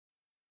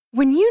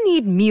When you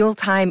need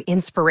mealtime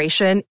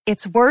inspiration,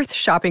 it's worth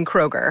shopping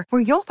Kroger,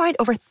 where you'll find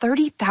over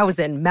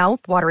 30,000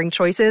 mouth-watering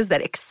choices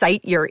that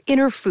excite your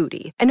inner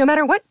foodie. And no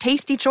matter what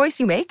tasty choice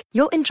you make,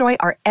 you'll enjoy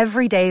our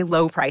everyday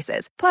low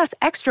prices, plus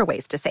extra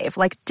ways to save,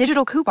 like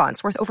digital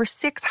coupons worth over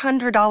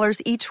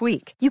 $600 each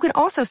week. You can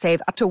also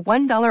save up to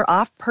 $1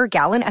 off per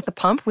gallon at the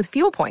pump with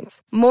fuel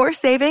points. More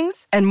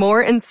savings and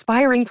more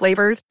inspiring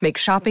flavors make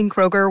shopping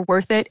Kroger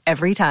worth it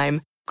every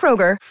time.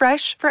 Kroger,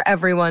 fresh for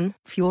everyone.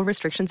 Fuel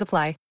restrictions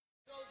apply.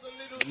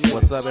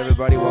 What's up,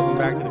 everybody? Welcome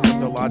back to the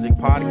Crypto Logic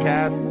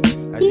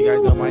Podcast. As you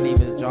guys know, my name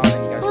is John,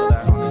 and you guys know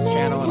that on this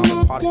channel and on this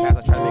podcast,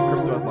 I try to make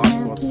crypto as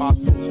logical as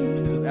possible. This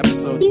is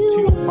episode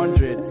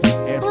 200,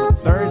 and for the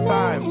third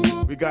time,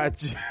 we got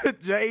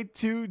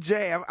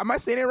J2J. Am I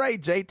saying it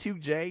right?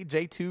 J2J?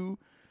 J2?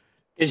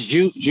 It's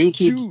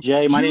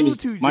Ju2J. My name is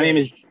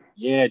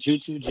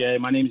Ju2J.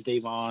 My name is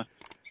Davon.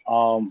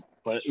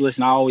 But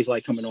listen, I always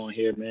like coming on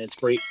here, man. It's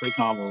great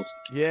combos.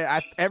 Yeah,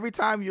 every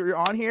time you're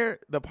on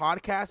here, the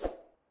podcast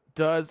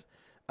does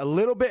a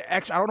little bit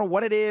extra. I don't know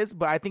what it is,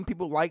 but I think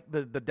people like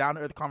the down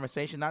to earth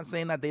conversation. Not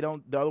saying that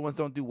the other ones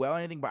don't do well or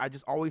anything, but I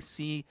just always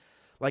see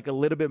like a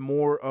little bit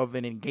more of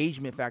an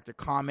engagement factor,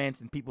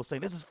 comments and people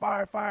saying this is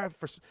fire.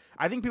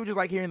 I think people just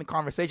like hearing the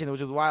conversation,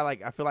 which is why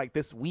I feel like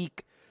this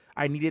week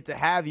I needed to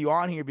have you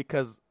on here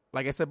because,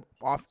 like I said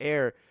off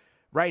air,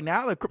 right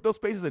now the crypto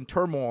space is in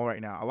turmoil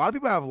right now. A lot of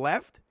people have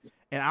left.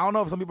 And I don't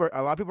know if a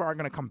lot of people aren't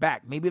going to come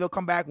back. Maybe they'll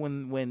come back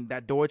when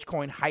that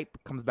Dogecoin hype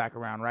comes back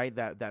around, right?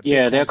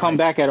 They'll come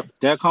back at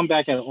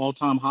an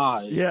all-time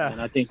high. Yeah,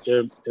 and I think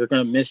they're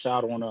going to miss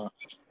out on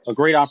a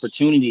great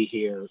opportunity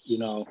here. You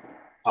know,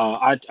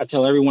 I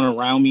tell everyone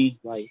around me,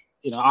 like,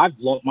 you know,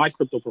 my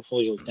crypto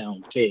portfolio is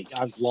down big.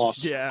 I've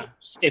lost. Yeah.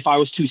 If I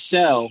was to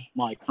sell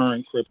my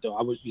current crypto,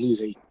 I would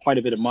lose quite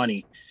a bit of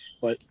money.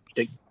 But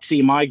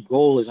my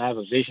goal is I have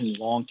a vision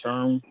long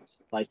term.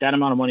 Like that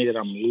amount of money that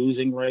I'm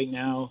losing right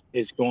now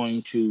is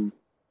I'm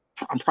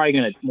probably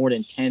going to more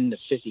than 10 to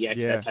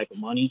 50x that type of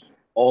money.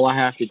 All I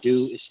have to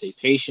do is stay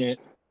patient,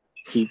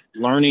 keep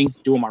learning,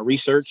 doing my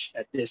research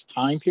at this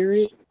time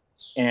period,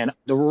 and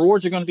the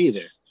rewards are going to be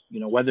there. You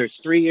know, whether it's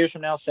 3 years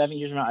from now, 7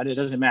 years from now, it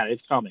doesn't matter.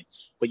 It's coming,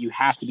 but you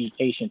have to be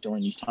patient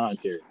during these time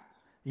periods.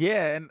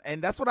 Yeah.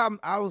 And that's what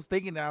I was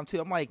thinking now too.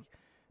 I'm like,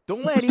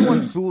 don't let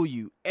anyone fool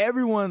you.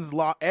 Everyone's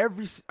lost.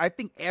 I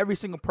think every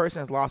single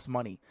person has lost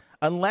money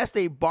unless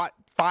they bought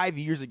 5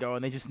 years ago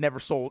and they just never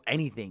sold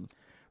anything,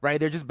 right?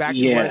 They're just back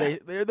to where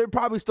they're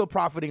probably still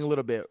profiting a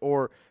little bit,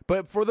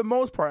 but for the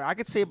most part, I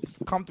could say it's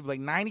comfortably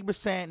like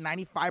 90%,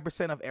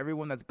 95% of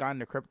everyone that's gotten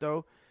to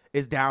crypto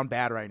is down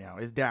bad right now.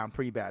 Is down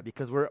pretty bad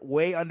because we're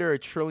way under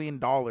 $1 trillion.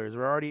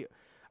 We're already.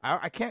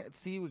 I can't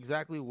see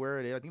exactly where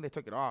it is. I think they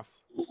took it off.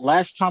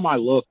 Last time when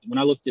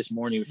I looked this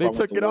morning, they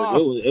took it off.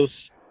 It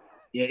was.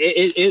 Yeah,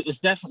 it was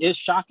definitely. It's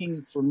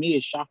shocking for me.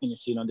 It's shocking to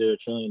see it under $1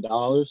 trillion.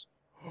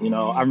 You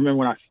know, I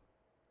remember I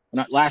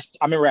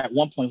remember at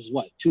one point it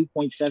was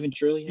 2.7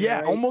 trillion.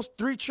 Yeah, right? Almost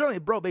 3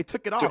 trillion, bro. They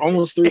took it off.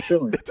 Almost 3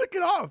 trillion. They took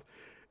it off.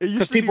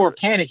 Because people were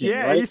panicking.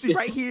 Yeah, right? It used to be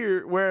right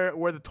here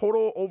where the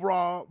total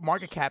overall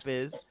market cap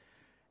is,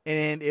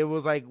 and it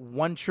was like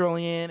 1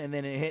 trillion, and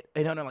then it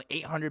hit under like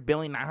 800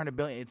 billion, 900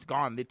 billion. It's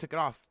gone. They took it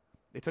off.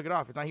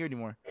 It's not here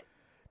anymore.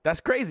 That's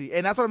crazy,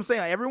 and that's what I'm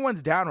saying. Like,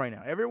 everyone's down right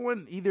now.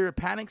 Everyone either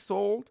panic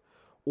sold,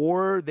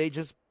 or they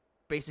just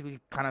basically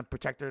kind of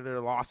protected their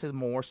losses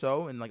more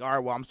so, and like, all right,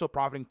 well, I'm still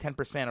profiting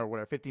 10% or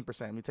whatever,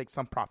 15%. Let me take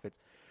some profits.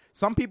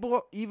 Some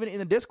people, even in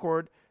the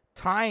Discord,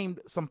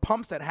 timed some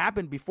pumps that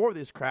happened before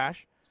this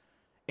crash,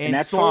 and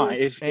that's sold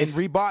fine. And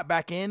rebought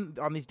back in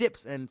on these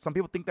dips. And some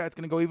people think that it's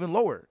going to go even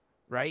lower,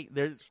 right?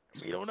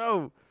 We don't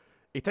know.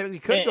 It technically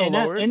could go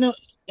lower. And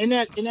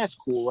that's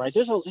cool, right?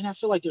 And I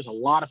feel like there's a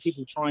lot of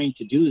people trying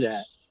to do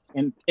that.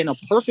 And in a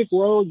perfect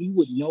world, you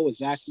would know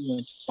exactly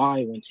when to buy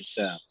and when to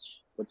sell.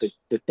 But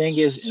the thing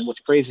is, and what's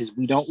crazy is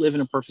we don't live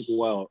in a perfect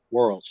world.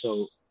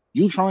 So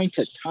you trying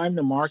to time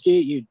the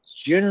market, you're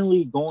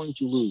generally going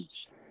to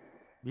lose.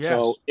 Yeah.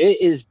 So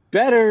it is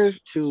better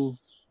to,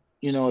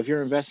 you know, if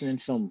you're investing in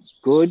some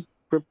good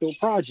crypto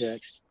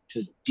projects,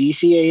 to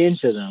DCA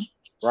into them,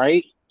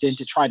 right? Than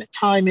to try to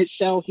time it,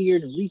 sell here,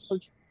 and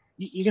repurchase.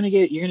 You're gonna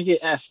get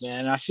F,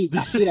 man. I see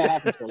that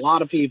happen to a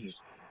lot of people.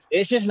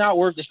 It's just not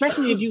worth it,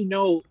 especially if you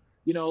know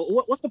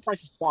what's the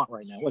price of Quant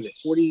right now? Was it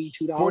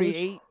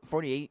 $42?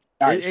 48.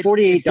 All right, it's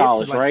 $48,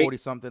 like right? 40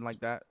 something like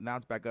that. Now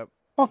it's back up.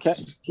 Okay,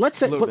 let's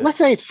say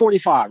it's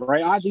 45,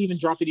 right? I'd even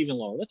drop it even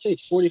lower. Let's say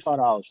it's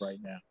 $45 right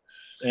now.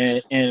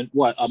 And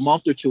what, a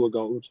month or two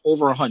ago, it was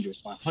over 100,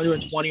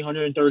 $120,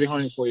 $130,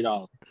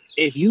 $140.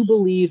 If you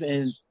believe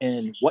in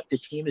what the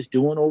team is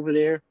doing over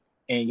there,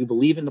 and you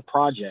believe in the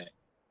project,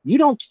 the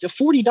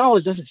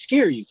 $40 doesn't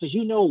scare you because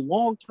you know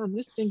long term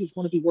this thing is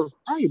going to be worth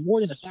probably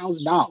more than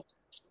 $1,000.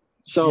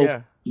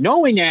 So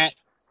knowing that,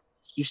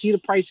 you see the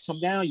price come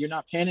down, you're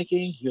not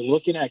panicking, you're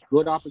looking at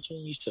good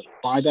opportunities to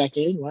buy back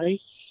in, right?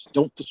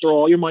 Don't throw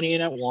all your money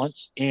in at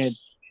once, and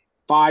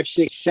 5,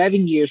 6,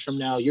 7 years from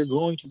now, you're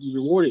going to be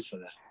rewarded for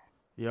that.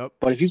 Yep.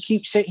 But if you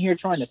keep sitting here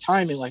trying to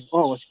time it, like,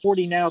 oh, it's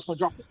 40 now, it's going to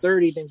drop to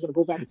 30, then it's going to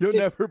go back to 50. You'll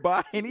never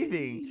buy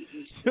anything.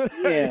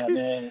 Yeah,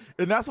 man.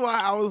 And that's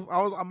why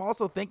I'm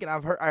also thinking,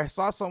 I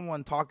saw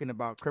someone talking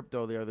about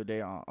crypto the other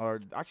day,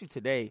 or actually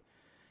today,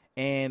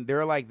 and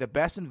they're like, the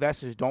best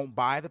investors don't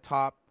buy at the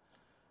top,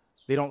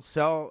 they don't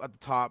sell at the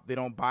top, they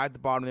don't buy at the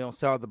bottom, they don't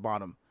sell at the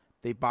bottom.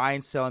 They buy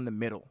and sell in the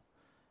middle.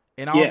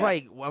 And I was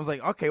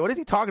like, okay, what is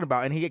he talking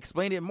about? And he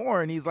explained it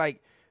more, and he's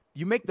like,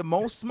 you make the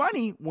most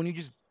money when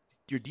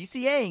you're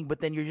DCAing, but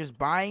then you're just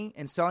buying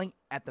and selling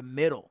at the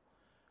middle,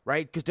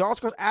 right? Because the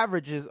all-cost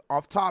average is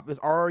off top is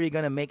already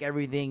going to make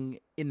everything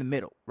in the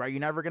middle, right?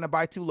 You're never going to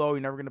buy too low.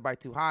 You're never going to buy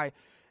too high.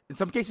 In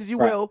some cases you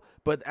will,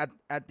 but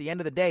at the end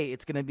of the day,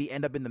 it's going to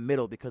end up in the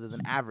middle because it's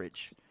an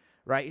average,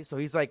 right? So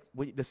he's like,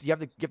 you have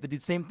to do the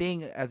same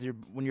thing as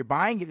when you're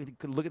buying. You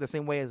could look at it the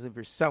same way as if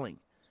you're selling.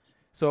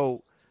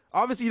 So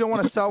obviously, you don't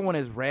want to sell when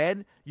it's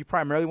red. You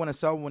primarily want to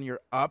sell when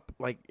you're up.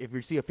 Like if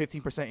you see a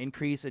 15%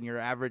 increase and your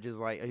average is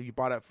like you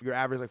bought it, your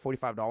average is like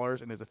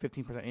 $45 and there's a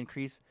 15%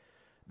 increase,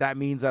 that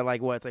means that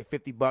like it's like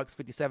 $50,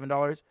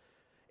 $57,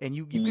 and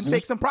you can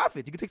take some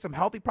profits. You can take some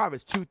healthy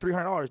profits,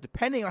 $200-$300,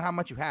 depending on how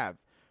much you have.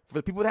 For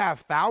the people that have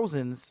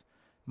thousands,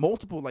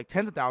 multiple like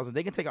tens of thousands,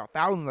 they can take out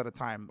thousands at a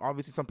time.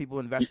 Obviously, some people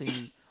investing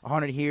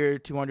 100 here,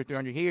 200,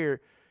 300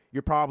 here,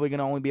 you're probably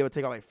gonna only be able to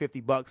take out like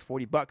 $50,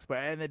 $40. But at the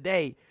end of the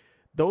day,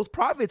 those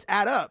profits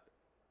add up.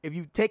 If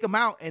you take them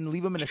out and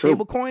leave them in a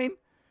stable coin,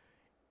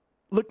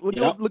 look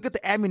at the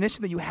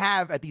ammunition that you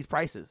have at these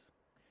prices.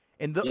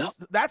 And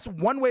that's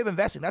one way of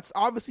investing. That's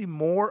obviously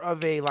more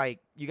of a, like,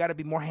 you got to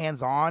be more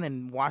hands-on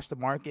and watch the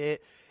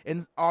market.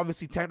 And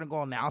obviously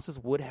technical analysis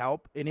would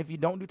help. And if you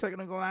don't do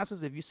technical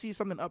analysis, if you see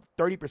something up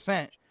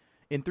 30%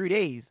 in 3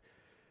 days,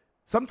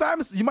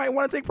 sometimes you might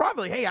want to take profit.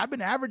 Like, hey, I've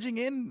been averaging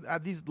in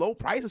at these low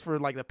prices for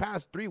like the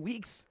past 3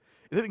 weeks.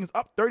 This thing is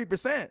up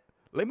 30%.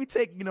 Let me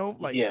take,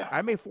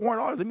 I made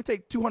 $400. Let me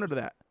take 200 of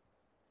that.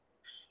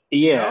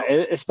 Yeah,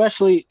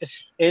 especially,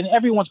 and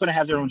everyone's going to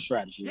have their own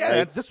strategy. Yeah, right?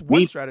 That's just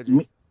one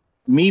strategy.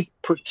 Me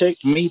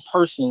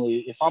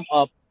personally, if I'm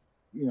up,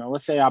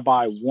 let's say I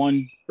buy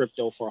one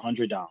crypto for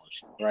 $100,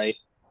 right?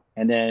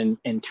 And then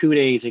in 2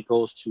 days it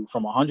goes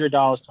from $100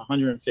 to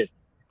 $150.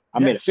 I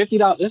made a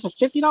 $50. That's a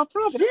 $50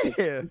 profit.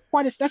 Yeah,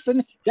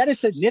 that is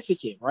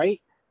significant, right?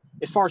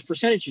 As far as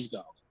percentages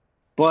go.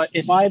 But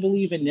if I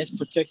believe in this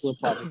particular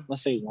project,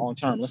 let's say long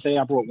term, let's say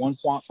I bought one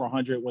quant for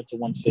 100, went to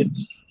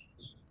 150.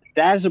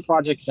 That is a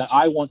project that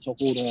I want to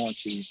hold on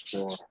to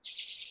for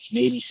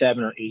maybe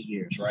 7 or 8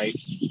 years, right?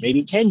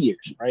 Maybe 10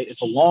 years, right?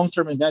 It's a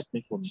long-term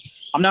investment for me.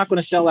 I'm not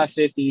going to sell at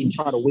 50 and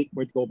try to wait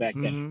for it to go back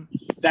down.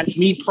 That's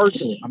me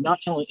personally. I'm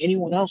not telling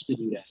anyone else to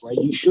do that, right?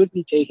 You should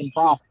be taking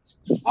profits.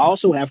 I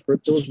also have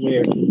cryptos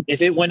where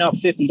if it went up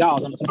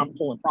 $50, I'm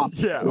pulling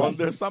profits. Yeah, well,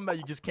 there's some that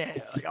you just can't.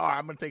 Like,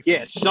 I'm going to take some.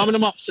 Yeah, some of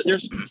them up. So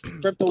there's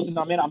cryptos and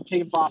I'm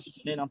taking profits,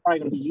 and then I'm probably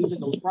going to be using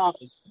those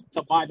profits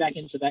to buy back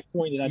into that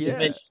coin that I just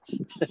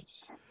mentioned.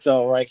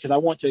 So, right, because I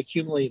want to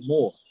accumulate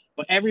more.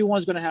 But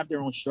everyone's going to have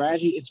their own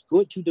strategy. It's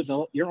good to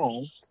develop your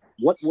own,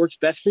 what works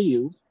best for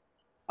you,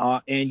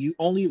 and you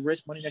only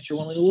risk money that you're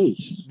willing to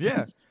lose.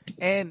 Yeah,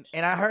 and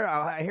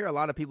I hear a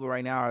lot of people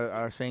right now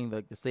are saying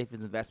the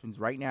safest investments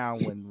right now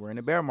when we're in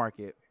a bear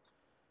market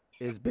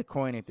is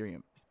Bitcoin and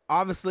Ethereum.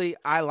 Obviously,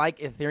 I like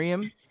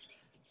Ethereum.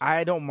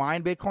 I don't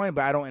mind Bitcoin,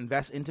 but I don't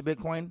invest into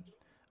Bitcoin.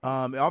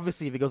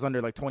 Obviously, if it goes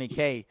under like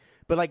 20K,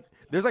 but like.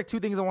 There's like two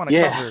things I want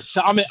to cover.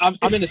 So I'm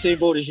in the same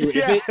boat as you.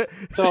 Yeah.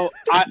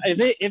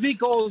 If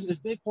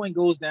Bitcoin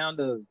goes down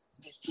to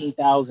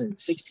 15,000,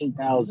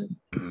 16,000,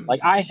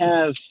 like I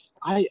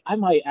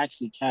might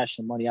actually cash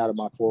some money out of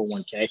my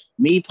 401k.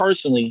 Me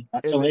personally, I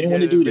tell anyone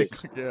to do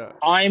this. Yeah.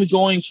 I'm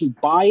going to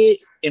buy it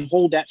and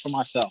hold that for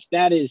myself.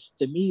 That is,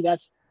 to me,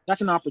 that's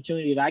an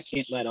opportunity that I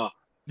can't let up.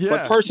 Yeah.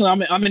 But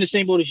personally, I'm in the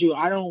same boat as you.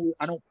 I don't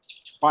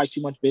buy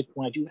too much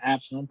Bitcoin. I do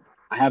have some.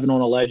 I have it on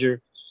a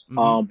ledger.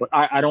 But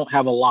I don't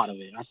have a lot of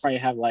it. I probably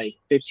have like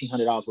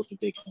 $1,500 worth of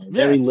Bitcoin,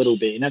 very little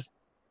bit, and that's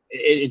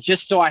it.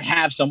 Just so I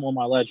have some on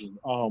my ledger.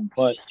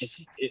 But if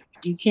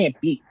you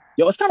can't beat,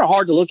 it's kind of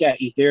hard to look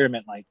at Ethereum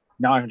at like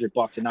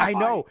 $900 and not I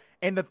know.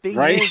 And the thing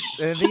is,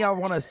 the thing I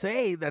want to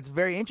say that's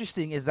very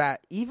interesting is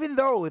that even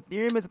though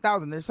Ethereum is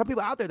 1,000, there's some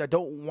people out there that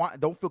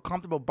don't feel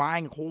comfortable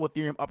buying whole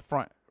Ethereum up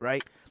front,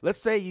 right?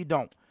 Let's say you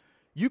don't.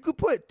 You could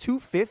put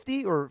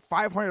 $250 or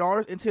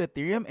 $500 into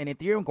Ethereum, and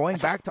Ethereum going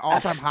back to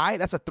all-time high.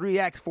 That's a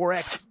 3x,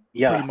 4x,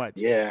 pretty much.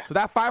 Yeah. So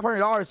that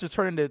 $500 just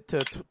turned into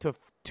to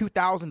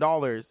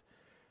 $2,000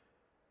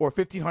 or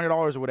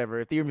 $1,500 or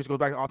whatever. Ethereum just goes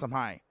back to all-time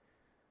high.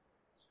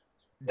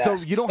 So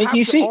you don't have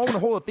to own the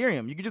whole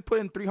Ethereum. You can just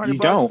put in $300,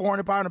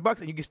 $400, $500,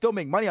 and you can still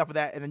make money off of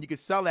that, and then you can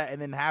sell that and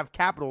then have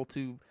capital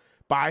to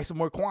buy some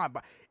more quant.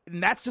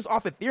 And that's just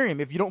off Ethereum.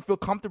 If you don't feel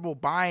comfortable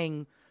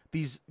buying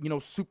these,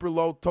 super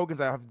low tokens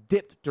that have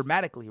dipped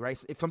dramatically, right?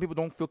 So if some people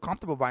don't feel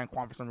comfortable buying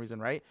quant for some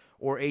reason, right?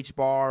 Or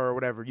HBAR or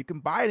whatever, you can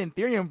buy it in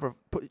Ethereum for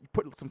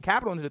put some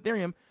capital into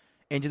Ethereum,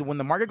 and just when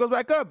the market goes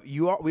back up,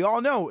 we all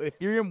know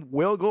Ethereum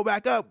will go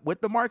back up with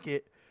the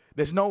market.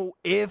 There's no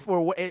if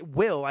or what, it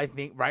will, I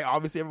think, right?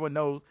 Obviously, everyone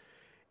knows.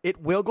 it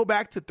will go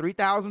back to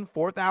 $3,000,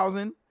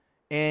 $4,000,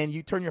 and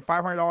you turn your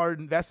 $500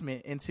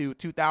 investment into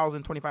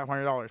 $2,000,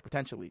 $2,500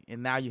 potentially,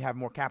 and now you have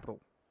more capital.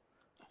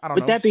 I don't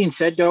know. With that being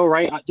said, though,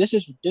 right, this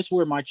is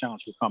where my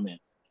challenge will come in,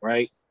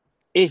 right?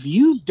 If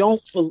you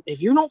don't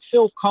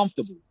feel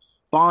comfortable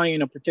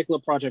buying a particular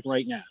project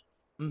right now,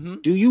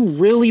 do you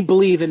really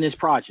believe in this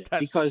project?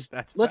 Because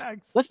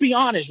let's be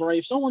honest, right?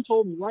 If someone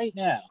told me right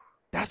now,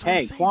 that's what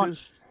I'm saying,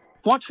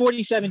 Quant's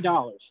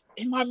 $47.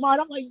 In my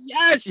mind, I'm like,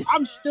 yes,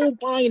 I'm still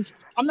buying.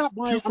 I'm not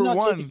buying. I'm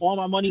not taking all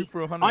my money.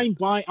 I'm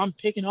buying. I'm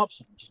picking up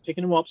some. Just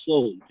picking them up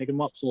slowly. Picking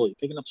them up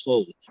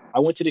slowly. I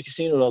went to the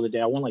casino the other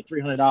day. I won like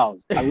 $300.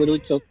 I literally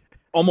took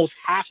almost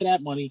half of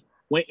that money,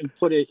 went and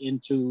put it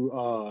into.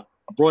 I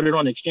brought it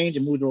on exchange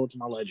and moved it over to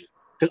my ledger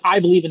because I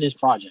believe in this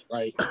project,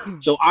 right?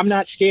 So I'm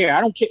not scared.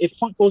 I don't care if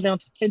Quant goes down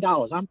to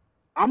 $10.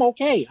 I'm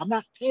okay. I'm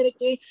not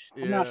panicking.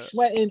 I'm not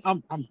sweating.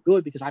 I'm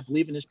good because I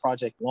believe in this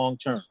project long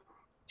term.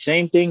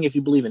 Same thing if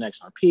you believe in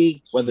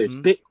XRP, whether it's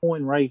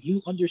Bitcoin, right? If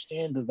you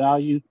understand the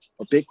value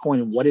of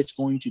Bitcoin and what it's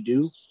going to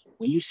do,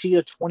 when you see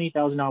a $20,000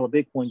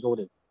 Bitcoin go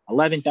to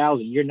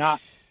 11,000, you're not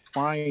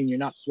crying, you're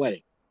not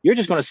sweating. You're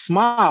just going to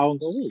smile and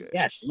go, "Ooh,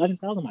 yes,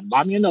 11,000,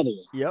 buy me another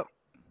one." Yep.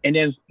 And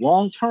then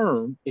long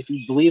term, if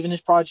you believe in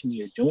this project and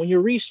you're doing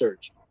your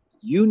research,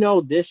 you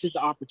know this is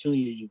the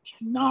opportunity that you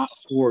cannot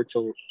afford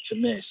to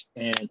miss.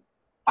 And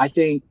I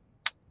think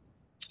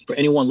for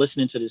anyone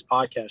listening to this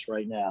podcast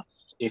right now,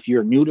 if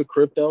you're new to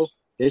crypto,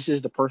 this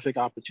is the perfect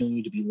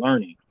opportunity to be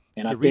learning.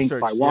 And I think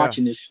by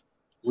watching this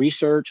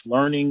research,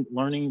 learning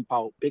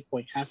about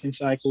Bitcoin halving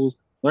cycles,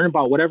 learning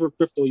about whatever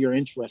crypto you're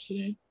interested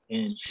in,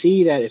 and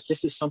see that if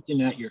this is something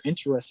that you're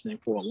interested in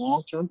for a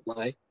long-term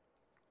play,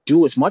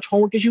 do as much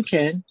homework as you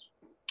can,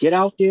 get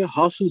out there,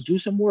 hustle, do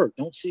some work.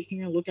 Don't sit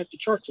here and look at the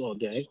charts all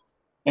day,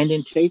 and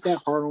then take that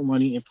hard-earned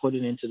money and put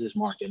it into this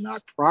market. And I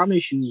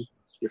promise you,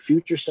 your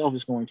future self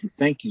is going to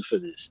thank you for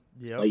this.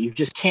 Yep. Like, you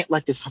just can't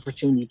let this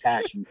opportunity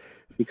pass you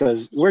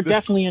because we're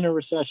definitely in a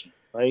recession,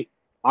 right?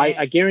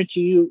 I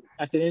guarantee you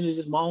at the end of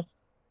this month,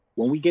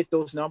 when we get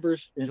those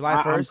numbers,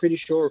 July 1st? I'm pretty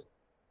sure.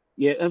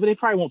 Yeah, but they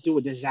probably won't do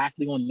it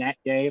exactly on that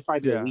day. It'll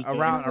probably be a weekend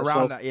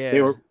around that.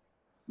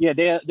 Yeah,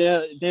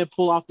 they'll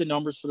pull out the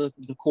numbers for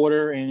the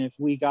quarter, and if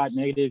we got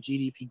negative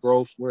GDP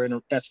growth,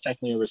 that's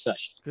technically a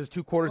recession. Because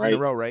 2 quarters in a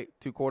row, right?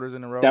 2 quarters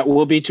in a row. That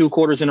will be 2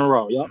 quarters in a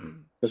row. Yep.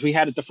 Because we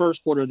had it the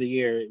first quarter of the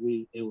year,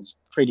 it was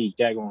pretty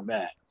daggone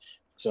bad.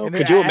 So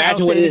could you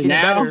imagine what it is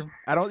now? Better.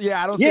 I don't.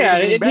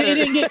 It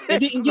didn't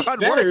get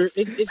better.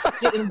 It's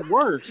getting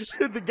worse.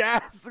 The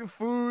gas,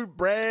 food,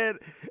 bread,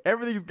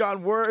 everything's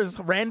gotten worse.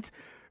 Rent,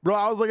 bro.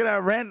 I was looking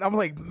at rent. I'm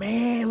like,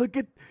 man, look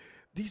at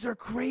these are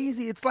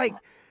crazy. It's like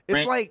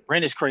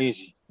rent is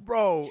crazy,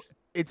 bro.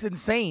 It's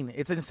insane.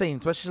 It's insane,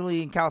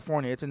 especially in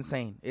California. It's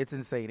insane.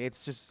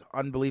 It's just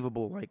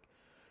unbelievable. Like,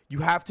 you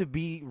have to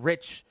be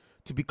rich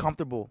to be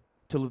comfortable,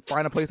 to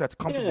find a place that's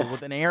comfortable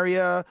with an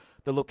area,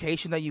 the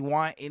location that you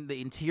want in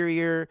the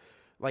interior.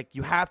 Like,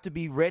 you have to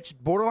be rich,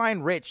 borderline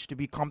rich, to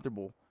be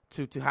comfortable,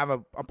 to have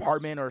an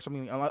apartment or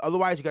something.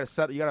 Otherwise, you gotta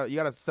settle. You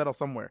gotta settle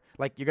somewhere.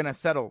 Like, you're gonna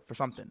settle for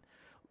something,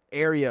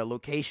 area,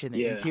 location,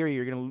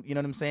 interior. You're gonna, you know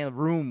what I'm saying,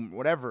 room,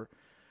 whatever.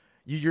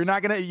 You're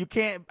not gonna. You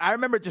can't. I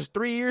remember just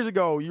 3 years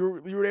ago,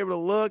 you were able to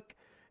look.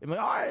 And like,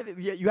 oh,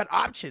 you had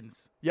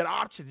options. You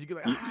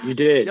could you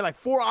did. You had like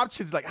 4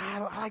 options. Like, I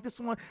like this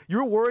one. You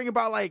were worrying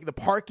about like the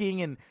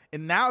parking, and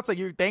now it's like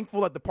you're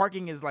thankful that the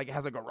parking is like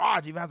has a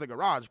garage, even has a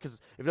garage.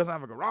 Because if it doesn't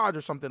have a garage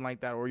or something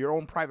like that, or your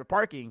own private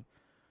parking,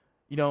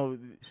 you know,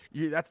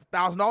 that's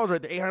 $1,000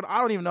 right there, $800.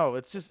 I don't even know.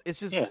 It's just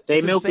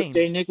they milk it,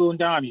 they nickel and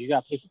dime. You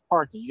got to pay for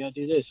parking. You got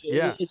to do this.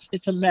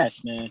 It's a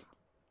mess, man.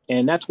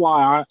 And that's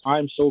why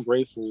I'm so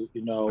grateful,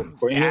 you know,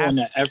 for anyone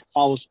that ever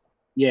follows.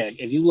 Yeah,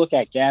 if you look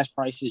at gas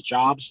prices,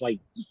 jobs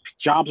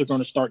are going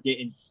to start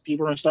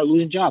people are going to start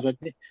losing jobs. Like,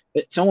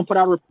 someone put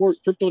out a report,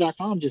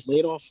 Crypto.com just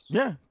laid off,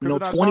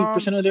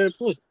 20% of their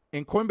employees.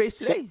 And Coinbase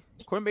today,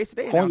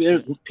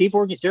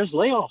 there's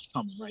layoffs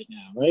coming right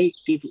now, right?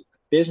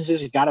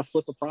 Businesses got to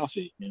flip a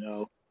profit, you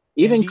know.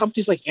 Even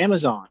companies like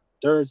Amazon,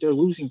 they're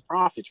losing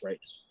profits right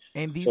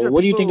now. And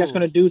what do you think that's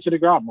going to do to the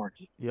job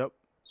market? Yep.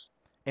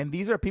 And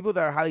these are people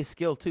that are highly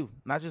skilled too,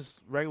 not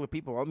just regular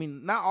people. I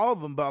mean, not all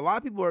of them, but a lot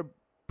of people are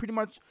pretty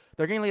much,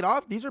 they're getting laid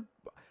off.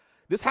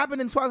 This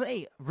happened in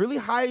 2008. Really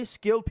high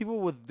skilled people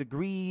with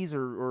degrees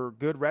or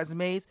good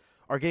resumes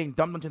are getting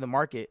dumped into the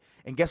market.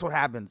 And guess what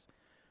happens?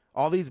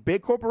 All these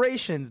big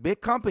corporations,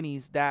 big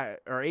companies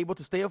that are able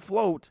to stay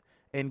afloat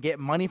and get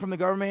money from the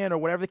government or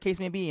whatever the case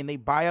may be, and they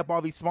buy up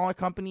all these smaller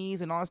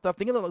companies and all that stuff.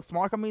 Think of the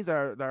smaller companies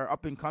that are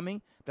up and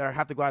coming that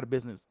have to go out of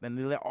business. Then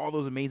they let all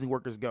those amazing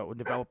workers go,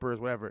 developers,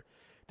 whatever.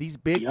 These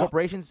big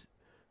corporations,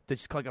 they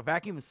just collect a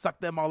vacuum and suck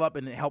them all up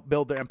and help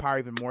build their empire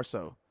even more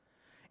so.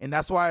 And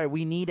that's why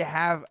we need to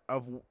have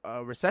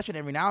a recession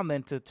every now and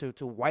then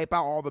to wipe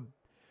out all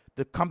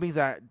the companies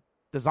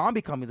the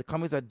zombie companies, the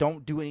companies that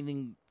don't do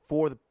anything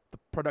for the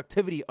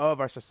productivity of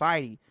our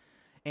society.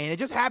 And it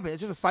just happens.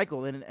 It's just a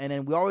cycle. And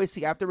then we always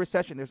see after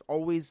recession, there's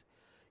always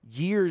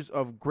years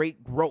of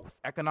great growth,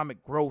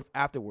 economic growth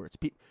afterwards.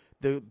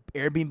 the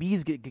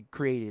Airbnbs get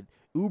created,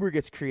 Uber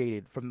gets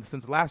created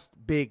since the last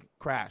big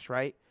crash,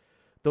 right?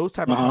 Those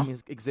type of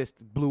companies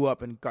blew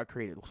up and got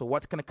created. So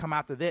what's going to come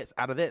out of this?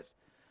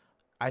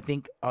 I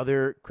think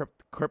other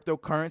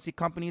cryptocurrency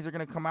companies are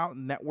going to come out,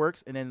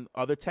 networks, and then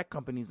other tech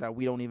companies that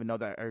we don't even know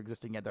that are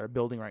existing yet that are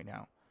building right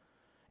now.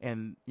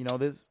 And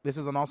this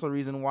is also a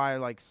reason why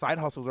like side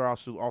hustles are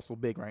also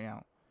big right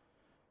now,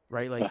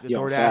 right? Like the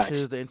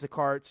DoorDashes, the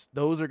Instacarts,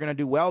 those are going to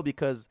do well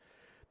because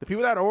the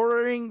people that are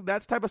ordering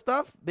that type of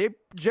stuff, they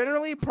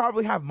generally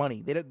probably have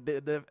money.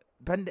 The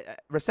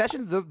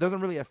recessions doesn't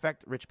really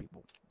affect rich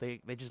people. They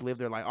just live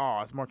their life.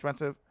 Oh, it's more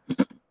expensive.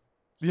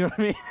 You know what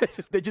I mean?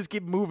 They just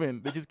keep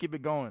moving. They just keep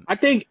it going. I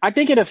think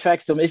it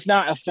affects them. It's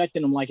not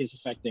affecting them like it's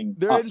affecting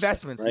their us,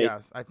 investments. Right?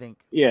 Yes, I think.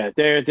 Yeah,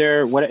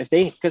 they're what if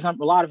they because a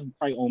lot of them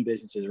probably own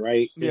businesses,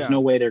 right? There's no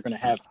way they're going to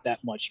have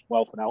that much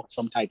wealth without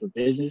some type of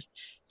business.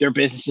 Their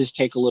businesses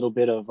take a little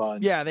bit of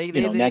they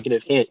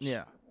negative hits.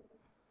 Yeah.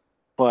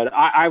 But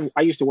I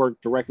used to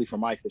work directly for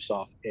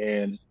Microsoft,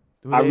 and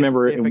I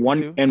remember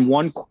in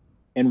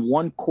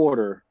one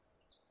quarter,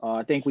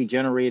 I think we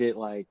generated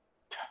like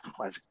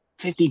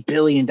 $50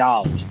 billion,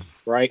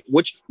 right?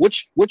 Which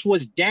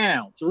was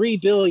down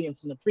 $3 billion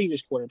from the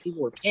previous quarter.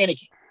 People were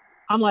panicking.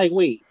 I'm like,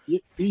 wait,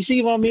 you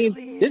see what I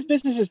mean? This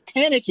business is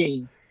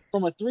panicking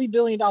from a $3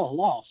 billion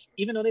loss,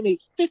 even though they made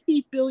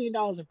 $50 billion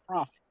in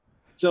profit.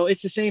 So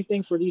it's the same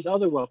thing for these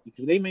other wealthy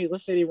people.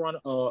 Let's say they run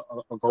a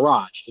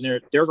garage,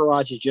 and their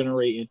garage is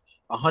generating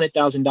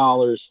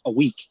 $100,000 a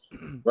week,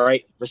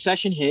 right?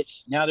 Recession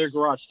hits. Now their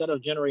garage, instead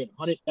of generating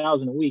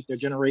 $100,000 a week, they're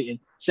generating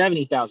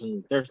 $70,000 a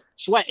week. They're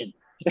sweating,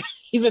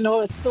 even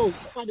though it's still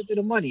quite a bit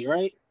of money,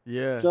 right?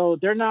 Yeah. So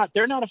they're not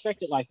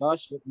affected like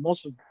us.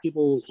 Most of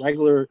people,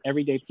 regular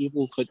everyday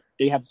people,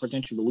 they have the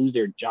potential to lose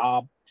their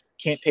job,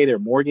 can't pay their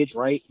mortgage,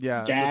 right?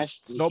 Yeah.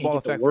 Gas, snowball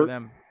effect for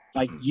them.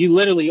 Like you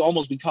literally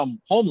almost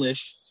become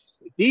homeless.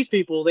 These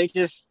people, they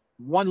just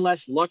one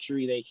less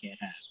luxury they can't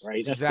have,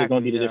 right? That's going to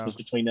be the difference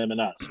between them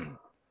and us.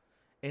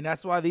 And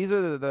that's why these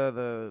are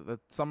the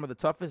some of the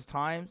toughest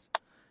times,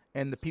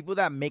 and the people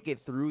that make it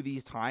through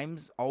these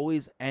times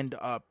always end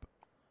up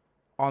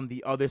on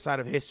the other side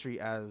of history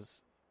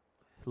as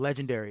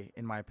legendary,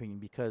 in my opinion,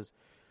 because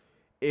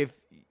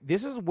if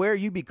this is where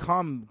you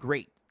become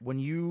great, when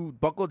you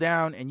buckle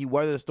down and you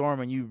weather the storm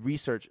and you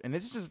research, and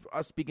this is just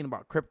us speaking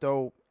about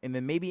crypto, and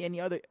then maybe any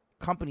other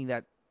company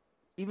that,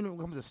 even when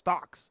it comes to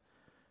stocks,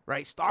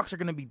 right? Stocks are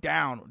going to be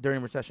down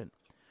during recession.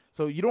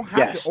 So you don't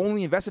have to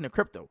only invest in the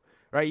crypto,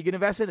 right? You can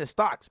invest in the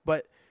stocks,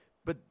 but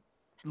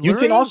you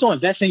can also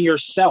invest in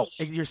yourself.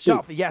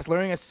 Yes.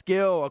 Learning a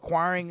skill,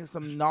 acquiring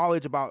some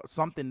knowledge about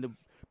something to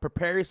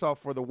prepare yourself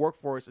for the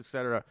workforce,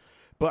 etc.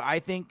 But I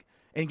think,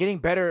 and getting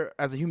better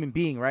as a human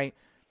being, right?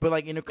 But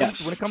like when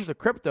it comes to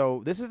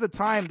crypto, this is the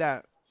time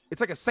that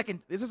it's like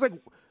this is like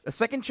a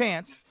second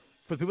chance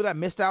for people that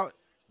missed out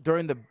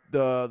during the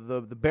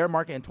bear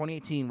market in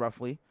 2018,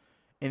 roughly,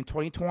 in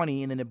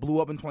 2020, and then it blew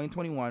up in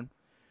 2021.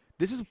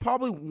 This is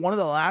probably one of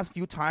the last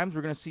few times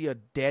we're going to see a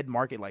dead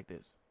market like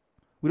this.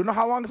 We don't know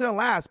how long it's going to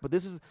last, but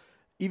this is,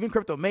 even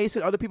Crypto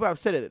Mason, other people have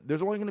said it,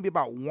 there's only going to be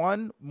about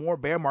one more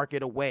bear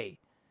market away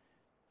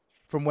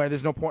from where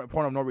there's no point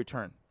of no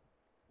return.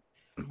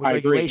 With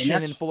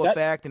regulation in full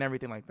effect and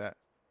everything like that.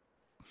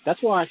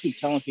 That's why I keep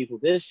telling people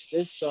this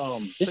like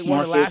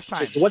one of the last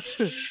times.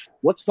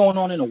 What's going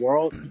on in the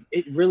world,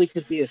 it really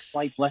could be a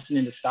slight blessing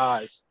in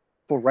disguise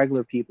for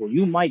regular people.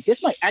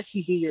 This might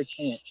actually be your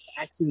chance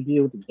to actually be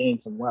able to gain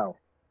some wealth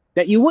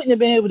that you wouldn't have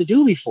been able to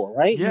do before,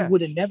 right? Yeah. You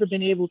would have never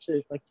been able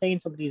to obtain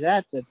some of these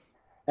assets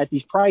at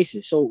these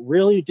prices. So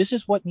really, this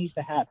is what needs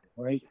to happen,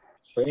 right?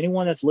 For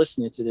anyone that's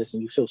listening to this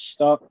and you feel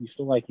stuck, you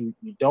feel like you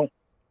don't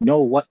know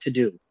what to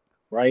do,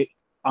 right?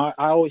 I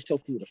always tell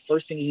people the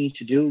first thing you need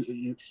to do,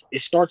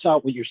 it starts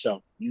out with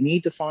yourself. You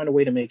need to find a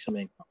way to make some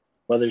income,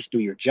 whether it's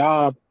through your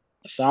job,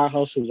 a side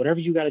hustle, whatever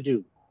you got to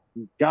do.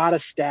 You got to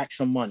stack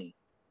some money.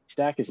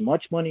 Stack as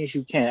much money as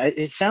you can.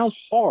 It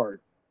sounds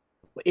hard,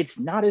 but it's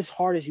not as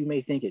hard as you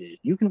may think it is.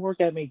 You can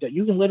work at McDonald's.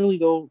 You can literally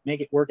go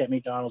work at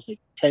McDonald's, make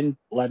 $10,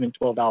 $11,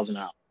 $12 an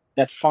hour.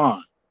 That's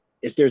fine.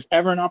 If there's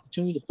ever an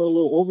opportunity to put a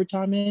little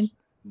overtime in,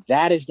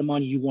 that is the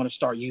money you want to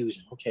start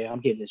using. Okay, I'm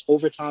getting this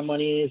overtime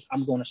money.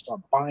 I'm going to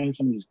start buying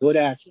some of these good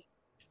assets.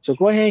 So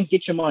go ahead and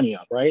get your money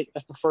up, right?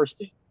 That's the first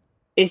thing.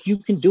 If you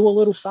can do a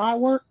little side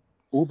work,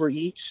 Uber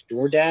Eats,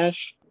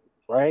 DoorDash,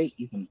 right?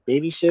 You can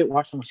babysit,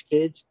 watch some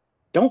kids.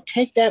 Don't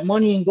take that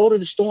money and go to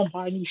the store and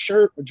buy a new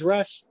shirt or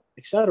dress,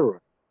 etc.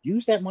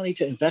 Use that money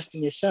to invest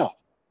in yourself.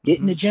 Get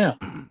in the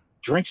gym,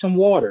 drink some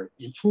water,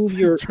 improve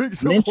your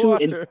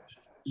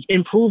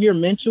improve your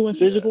mental and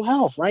physical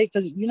health, right?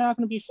 Because you're not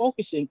going to be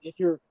focusing if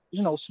you're,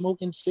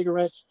 smoking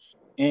cigarettes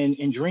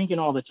and drinking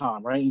all the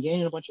time, right? And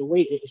gaining a bunch of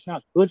weight. It's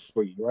not good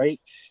for you, right?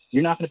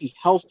 You're not going to be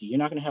healthy. You're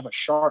not going to have a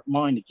sharp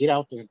mind to get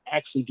out there and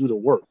actually do the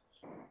work.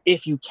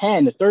 If you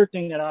can, the third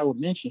thing that I would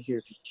mention here,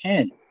 if you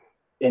can,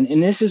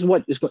 and this is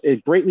what is going to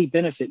greatly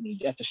benefit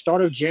me. At the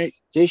start of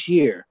this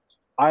year,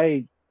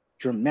 I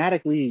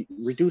dramatically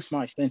reduced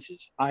my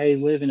expenses. I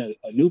live in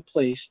a new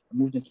place. I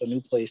moved into a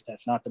new place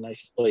that's not the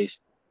nicest place.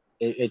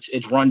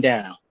 It's run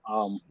down.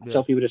 I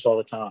tell people this all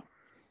the time.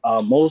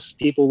 Most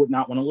people would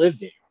not want to live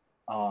there.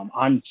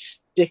 I'm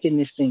sticking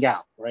this thing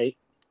out, right?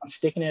 I'm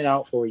sticking it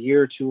out for a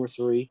year or 2 or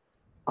 3.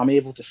 I'm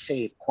able to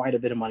save quite a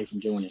bit of money from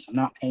doing this. I'm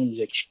not paying these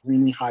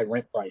extremely high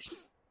rent prices,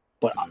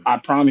 but I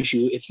promise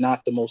you, it's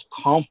not the most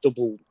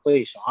comfortable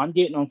place. So I'm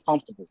getting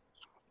uncomfortable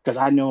because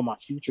I know my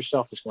future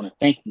self is going to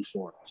thank me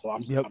for it. So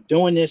I'm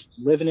doing this,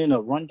 living in a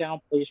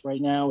rundown place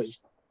right now. It's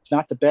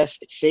not the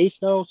best. It's safe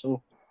though,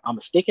 so I'm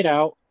gonna stick it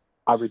out.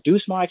 I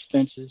reduce my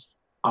expenses.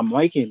 I'm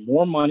making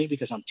more money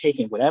because I'm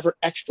taking whatever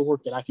extra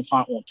work that I can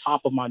find on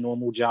top of my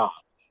normal job,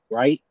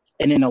 right?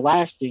 And then the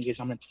last thing is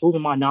I'm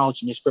improving my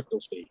knowledge in this crypto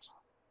space,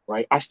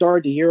 right? I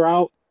started the year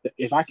out.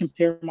 If I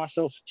compare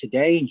myself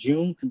today in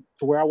June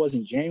to where I was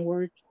in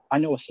January, I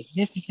know a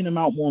significant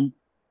amount more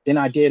than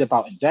I did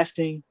about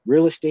investing,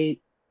 real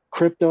estate,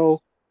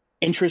 crypto,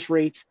 interest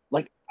rates,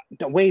 like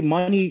the way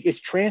money is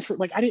transferred.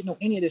 Like I didn't know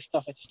any of this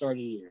stuff at the start of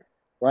the year,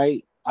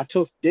 right? I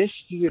took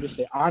this year to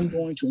say, I'm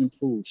going to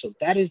improve. So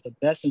that is the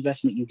best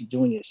investment you can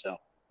do in yourself.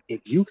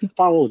 If you can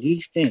follow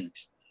these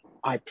things,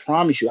 I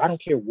promise you, I don't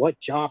care what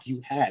job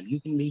you have. You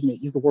can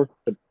work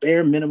the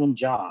bare minimum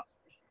job.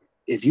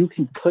 If you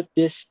can put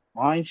this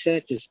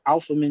mindset, this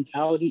alpha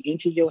mentality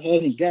into your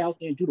head and get out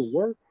there and do the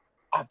work,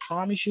 I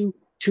promise you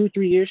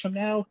 2-3 years from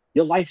now,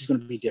 your life is going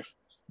to be different.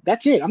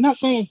 That's it. I'm not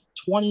saying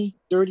 20,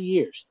 30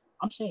 years.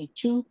 I'm saying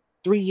 2-3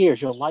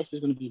 years, your life is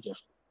going to be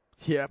different.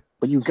 Yeah.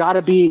 But you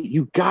gotta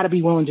be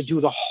willing to do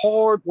the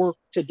hard work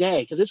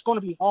today because it's going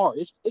to be hard.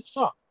 It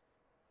sucks.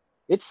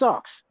 It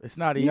sucks. It's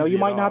not easy. You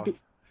might not be.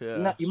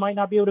 Yeah. You might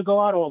not be able to go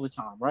out all the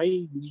time, right?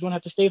 You're gonna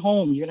have to stay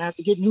home. You're gonna have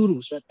to get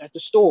noodles at the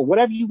store.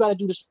 Whatever you got to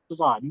do to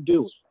survive, you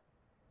do it.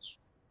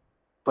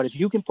 But if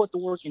you can put the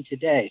work in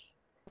today,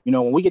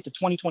 when we get to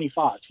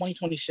 2025,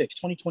 2026,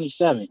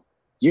 2027,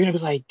 you're gonna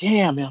be like,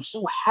 damn, man, I'm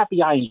so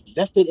happy I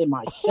invested in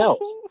myself.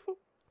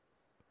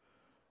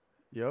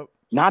 Yep.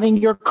 Not in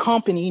your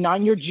company, not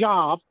in your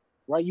job,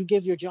 right? You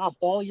give your job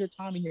all your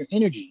time and your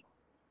energy.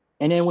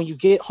 And then when you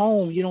get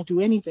home, you don't do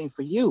anything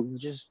for you. You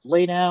just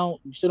lay down,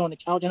 you sit on the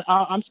couch. And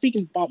I'm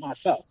speaking about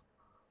myself.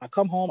 I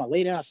come home, I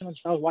lay down, I sit on the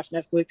couch, watch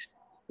Netflix,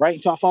 right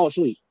until I fall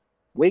asleep.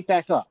 Wake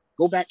back up,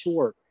 go back to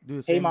work,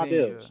 pay my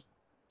bills. Yeah.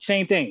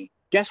 Same thing.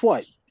 Guess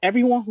what?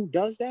 Everyone who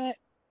does that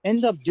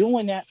ends up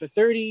doing that for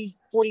 30,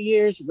 40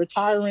 years,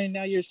 retiring.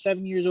 Now you're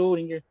 7 years old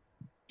and you're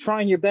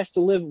trying your best to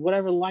live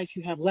whatever life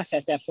you have left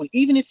at that point,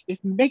 even if you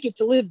make it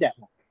to live that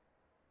long.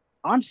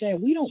 I'm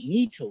saying we don't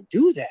need to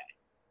do that.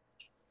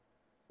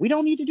 We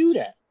don't need to do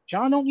that.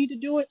 John don't need to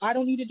do it. I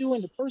don't need to do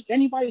it. And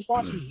anybody who's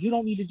watching, you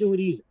don't need to do it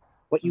either.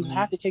 But you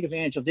have to take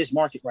advantage of this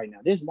market right now.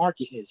 This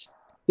market is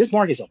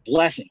a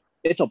blessing.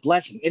 It's a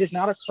blessing. It is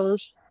not a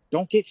curse.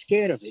 Don't get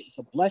scared of it. It's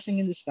a blessing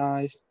in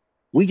disguise.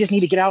 We just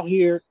need to get out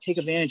here, take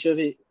advantage of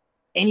it.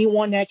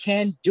 Anyone that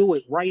can, do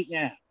it right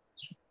now.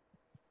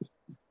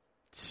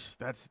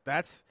 That's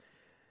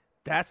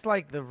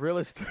like the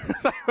realest.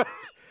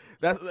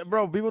 That's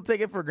bro. People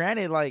take it for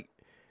granted. Like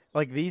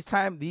these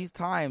times.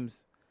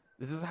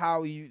 This is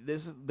how you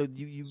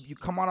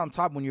come out on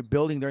top when you're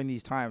building during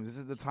these times. This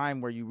is the time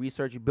where you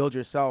research, you build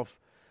yourself,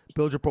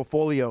 build your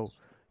portfolio.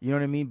 You know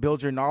what I mean?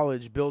 Build your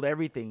knowledge, build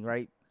everything,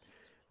 right?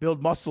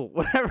 Build muscle,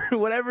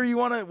 whatever you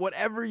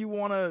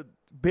wanna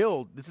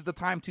build. This is the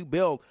time to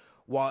build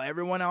while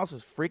everyone else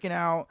is freaking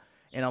out.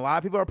 And a lot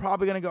of people are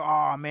probably gonna go,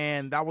 "Oh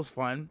man, that was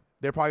fun."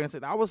 They're probably gonna say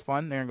that was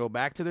fun. They're gonna go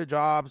back to their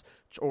jobs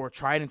or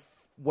try and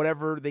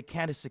whatever they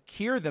can to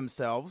secure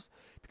themselves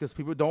because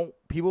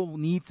people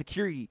need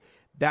security.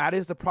 That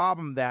is the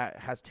problem that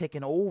has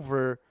taken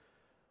over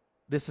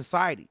this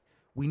society.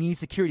 We need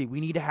security. We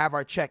need to have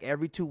our check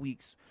every 2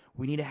 weeks.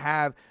 We need to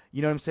have,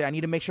 you know what I'm saying? I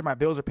need to make sure my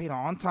bills are paid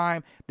on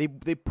time. They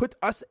put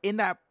us in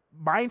that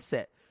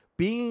mindset.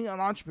 Being an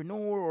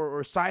entrepreneur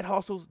or side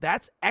hustles,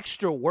 that's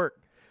extra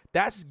work.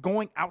 That's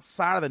going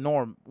outside of the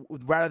norm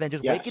rather than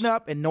just waking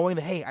up and knowing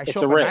that, hey, I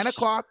show up at 9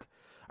 o'clock.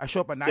 I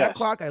show up at 9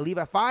 o'clock. I leave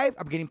at 5.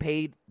 I'm getting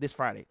paid this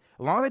Friday.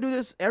 As long as I do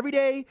this every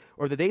day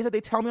or the days that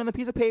they tell me on the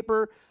piece of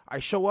paper, I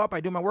show up,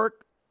 I do my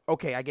work.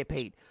 Okay, I get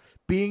paid.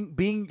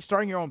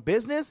 Starting your own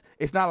business,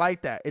 it's not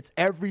like that. It's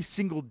every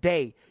single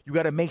day. You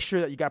got to make sure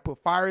that you got to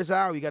put fires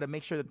out. You got to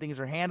make sure that things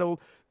are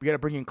handled. You got to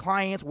bring in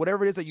clients,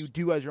 whatever it is that you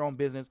do as your own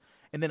business.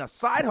 And then a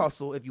side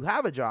hustle, if you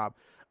have a job,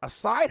 a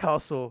side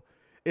hustle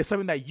is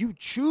something that you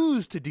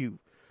choose to do.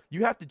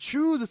 You have to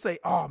choose to say,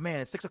 oh, man,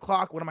 it's 6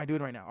 o'clock. What am I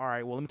doing right now? All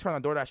right, well, let me turn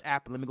on the DoorDash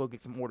app and let me go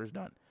get some orders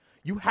done.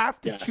 You have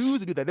to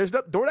choose to do that.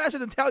 DoorDash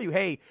doesn't tell you,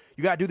 hey,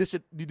 you got to do this.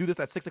 You do this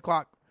at 6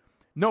 o'clock.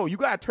 No, you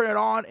got to turn it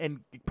on and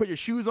put your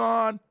shoes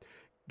on.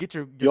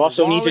 You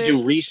also need to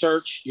do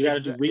research. You got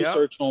to do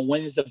research on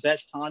when is the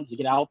best times to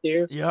get out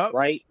there. Yep.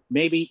 Right.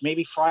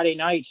 Maybe Friday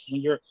nights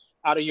when you're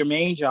out of your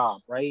main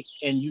job. Right.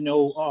 And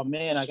oh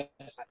man,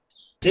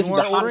 this is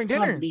the hottest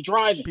time to be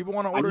driving. People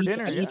want to order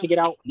dinner. I need to get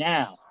out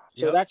now.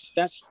 So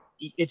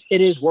it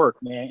is work,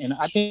 man. And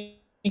I think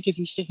if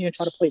you sit here and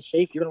try to play it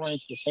safe, you're going to run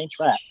into the same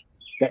trap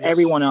that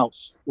everyone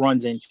else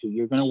runs into.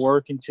 You're going to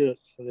work for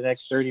the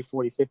next 30,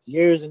 40, 50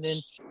 years. And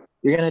then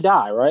You're gonna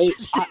die, right?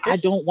 I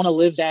don't want to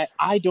live that.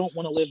 I don't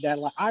want to live that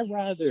life. I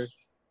rather,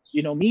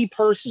 me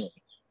personally,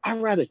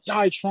 I'd rather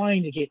die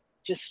trying to get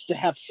just to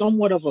have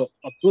somewhat of a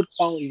good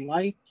quality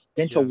life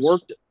than to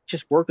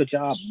work a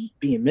job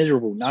being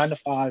miserable 9 to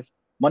 5,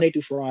 Monday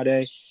through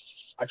Friday.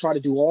 I try to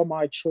do all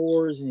my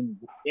chores and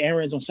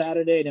errands on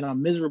Saturday, then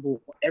I'm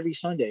miserable every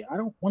Sunday. I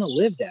don't want to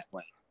live that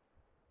way.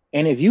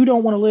 And if you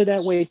don't want to live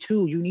that way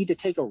too, you need to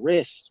take a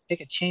risk,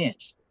 take a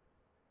chance.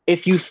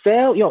 If you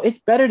fail, it's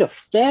better to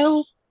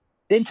fail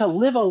than to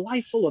live a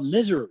life full of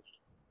misery.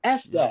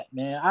 F that,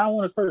 man. I don't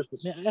want to curse,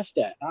 but man, F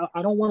that.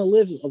 I don't want to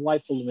live a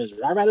life full of misery.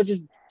 I'd rather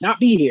just not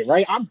be here,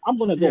 right? I'm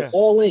going to go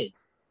all in.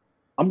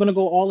 I'm going to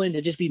go all in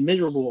to just be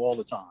miserable all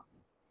the time.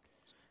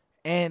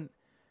 And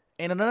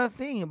another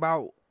thing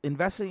about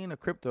investing in a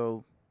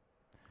crypto,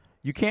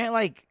 you can't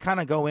like kind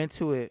of go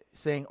into it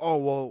saying, oh,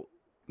 well,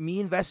 me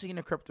investing in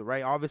a crypto,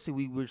 right? Obviously,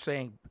 we were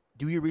saying,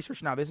 do your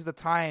research now. This is the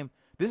time.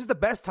 This is the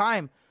best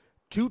time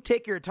to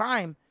take your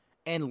time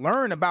and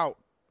learn about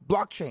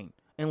blockchain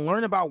and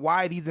learn about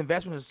why these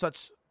investments are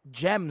such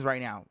gems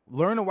right now.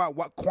 Learn about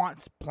what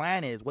Quant's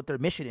plan is, what their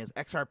mission is,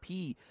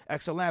 XRP,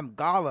 XLM,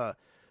 Gala,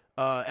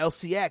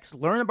 LCX.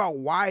 Learn about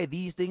why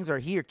these things are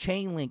here.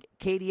 Chainlink,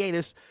 KDA.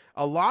 There's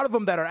a lot of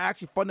them that are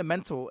actually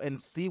fundamental and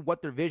see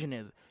what their vision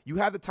is. You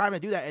have the time to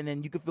do that, and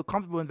then you can feel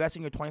comfortable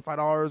investing your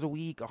 $25 a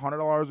week,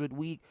 $100 a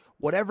week,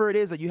 whatever it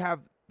is that you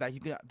have that you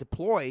can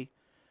deploy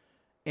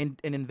and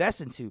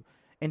invest into.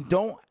 And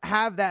don't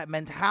have that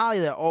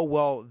mentality that, oh,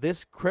 well,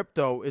 this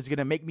crypto is going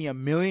to make me $1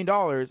 million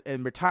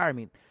and retire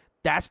me.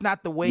 That's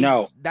not the way.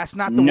 That's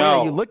not the way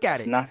that you look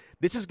at it.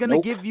 This is going to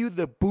give you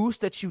the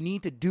boost that you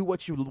need to do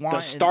what you want.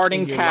 The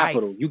starting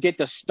capital. Life. You get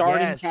the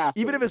starting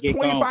capital. Even if it's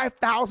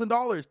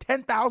 $25,000,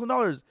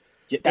 $10,000.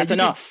 That's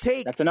enough.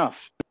 That's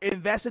enough.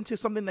 Invest into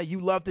something that you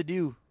love to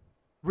do.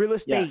 Real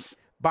estate. Yes.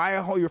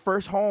 Buy your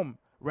first home.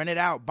 Rent it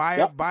out. Buy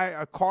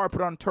a car,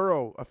 put on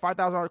Turo, a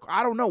 $5,000.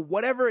 I don't know,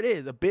 whatever it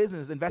is, a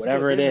business, invest in a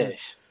business. Whatever it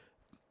is.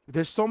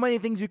 There's so many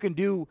things you can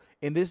do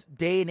in this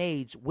day and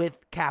age with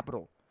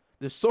capital.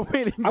 There's so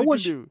many things you can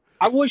do.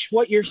 I wish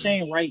what you're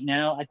saying right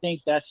now. I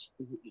think that's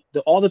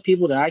all the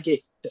people that I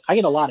get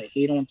a lot of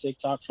hate on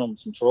TikTok from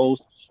some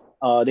trolls.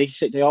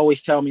 They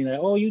always tell me that,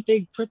 oh, you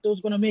think crypto's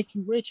going to make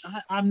you rich?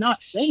 I'm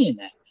not saying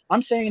that.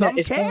 I'm saying that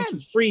it's going to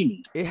free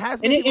me. It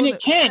has, and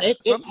it can. It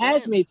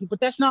has made people,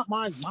 but that's not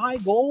my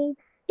goal.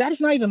 That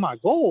is not even my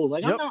goal.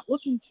 Like I'm not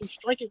looking to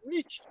strike it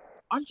rich.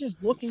 I'm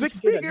just looking to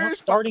get enough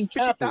starting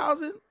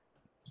capital.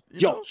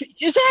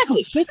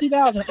 Exactly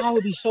 50,000. I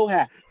would be so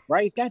happy,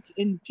 right?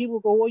 And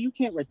people go, well, you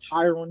can't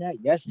retire on that.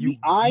 Yes,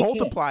 I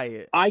multiply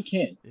it. I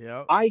can.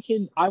 Yeah, I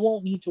can. I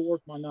won't need to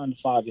work my 9 to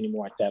 5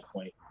 anymore at that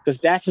point because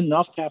that's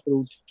enough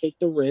capital to take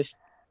the risk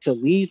to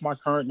leave my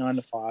current 9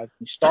 to 5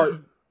 and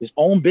start this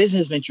own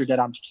business venture that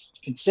I'm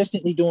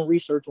consistently doing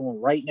research on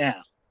right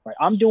now. Right,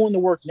 I'm doing the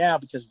work now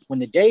because when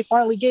the day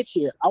finally gets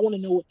here, I want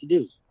to know what to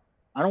do.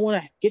 I don't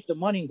want to get the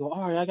money and go,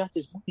 all right, I got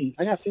this money.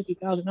 I got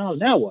 $50,000.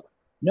 Now what?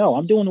 No,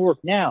 I'm doing the work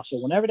now. So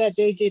whenever that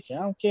day gets here,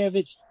 I don't care if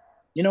it's,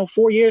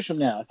 4 years from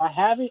now. If I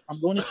have it, I'm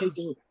going to take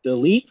the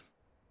leap,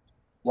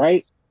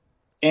 right?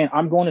 And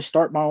I'm going to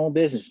start my own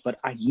business. But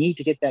I need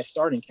to get that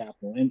starting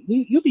capital. And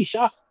you'll be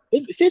shocked.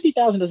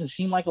 $50,000 doesn't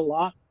seem like a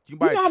lot. You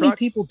buy how many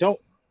people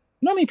don't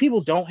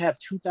have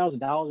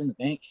 $2,000 in the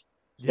bank?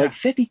 Yeah. Like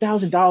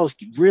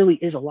 $50,000 really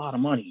is a lot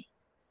of money.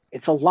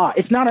 It's a lot.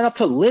 It's not enough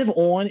to live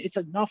on. It's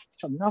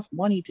enough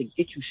money to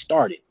get you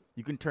started.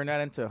 You can turn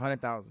that into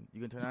 100,000. You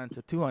can turn that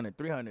into 200,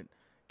 300.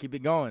 Keep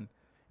it going.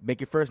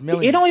 Make your first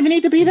million. It don't even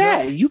need to be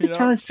that. You can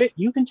turn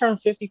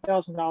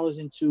 $50,000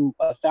 into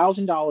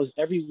 $1,000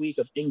 every week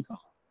of income.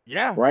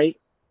 Yeah. Right.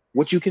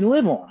 What you can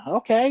live on.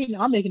 Okay,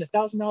 now I'm making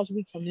 $1,000 a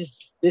week from this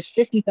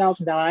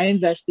 $50,000 I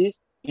invested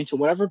into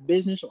whatever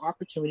business or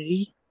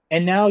opportunity,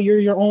 and now you're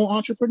your own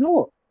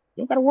entrepreneur.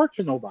 You don't got to work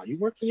for nobody. You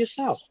work for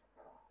yourself.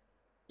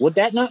 Would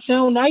that not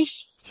sound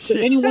nice to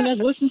anyone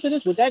that's listening to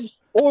this?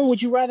 Or would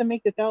you rather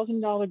make the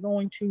 $1,000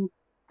 going to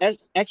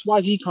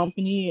XYZ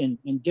company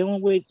and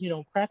dealing with,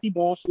 crappy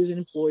bosses and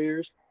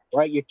employers,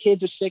 right? Your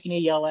kids are sick and they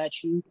yell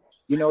at you.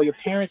 Your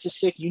parents are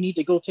sick. You need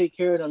to go take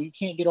care of them. You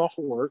can't get off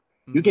of work.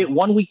 Mm-hmm. You get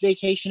 1 week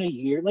vacation a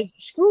year. Like,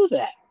 screw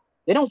that.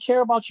 They don't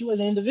care about you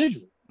as an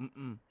individual.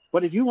 Mm-mm.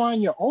 But if you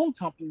run your own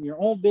company, your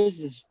own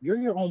business, you're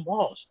your own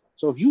boss.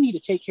 So if you need to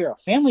take care of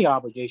family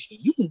obligation,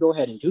 you can go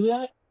ahead and do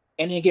that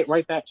and then get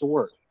right back to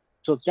work.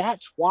 So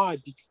that's why,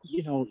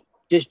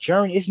 this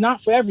journey is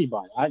not for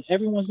everybody.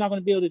 Everyone's not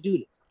going to be able to do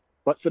this.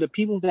 But for the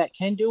people that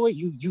can do it,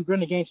 you're going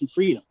to gain some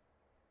freedom.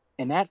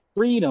 And that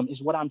freedom is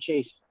what I'm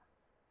chasing.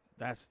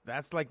 That's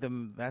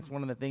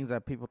one of the things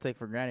that people take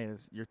for granted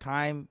is your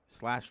time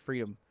 /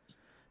 freedom.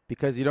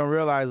 Because you don't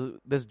realize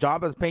this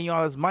job that's paying you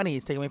all this money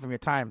is taking away from your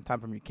time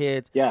from your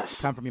kids,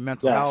 time from your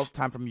mental health,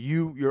 time from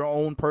your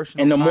own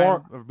personal and the time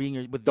more, of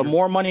being with the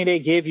more money they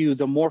give you,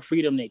 the more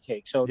freedom they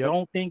take. So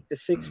don't think the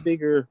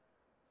six-figure,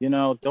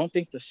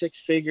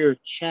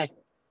 check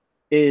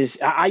is.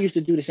 I used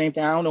to do the same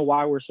thing. I don't know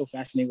why we're so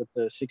fascinated with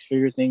the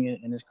six-figure thing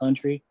in this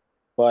country,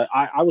 but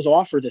I was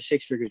offered a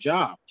six-figure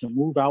job to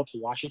move out to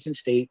Washington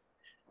State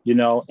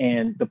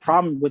And the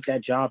problem with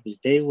that job is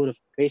they would have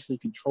basically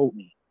controlled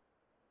me.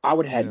 I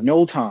would have had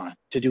no time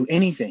to do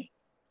anything.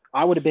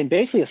 I would have been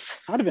basically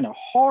I'd have been a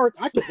hard.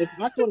 If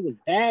I thought it was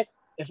bad,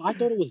 if I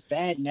thought it was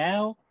bad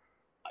now,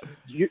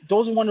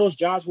 those are one of those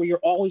jobs where you're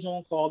always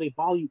on call. They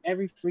follow you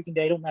every freaking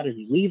day. Don't matter if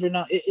you leave or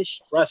not. It's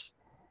stressful.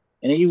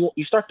 And then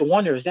you start to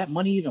wonder, is that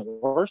money even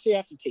worth it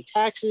after you pay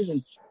taxes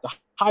and the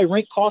high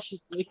rent costs?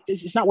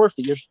 It's not worth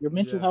it. Your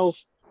mental health,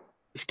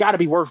 it's got to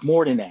be worth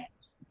more than that.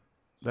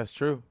 That's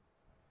true.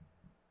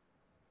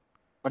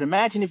 But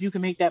imagine if you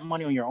can make that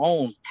money on your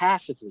own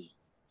passively.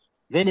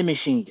 Vending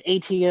machines,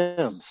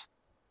 ATMs,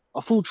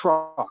 a food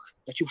truck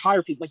that you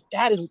hire people. Like,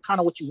 that is kind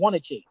of what you want to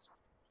chase.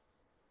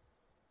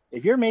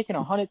 If you're making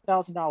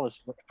 $100,000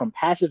 from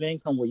passive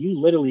income where you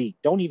literally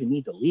don't even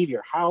need to leave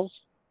your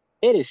house,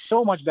 it is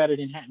so much better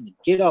than having to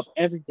get up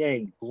every day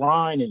and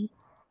grind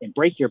and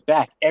break your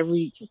back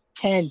every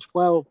 10,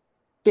 12,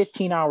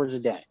 15 hours a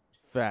day.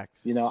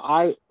 Facts.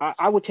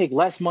 I would take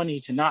less money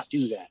to not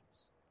do that.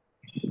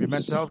 Your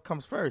mental health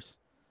comes first.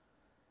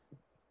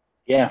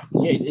 Yeah,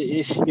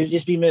 you'll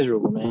just be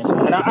miserable, man.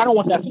 And I don't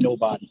want that for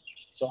nobody.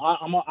 So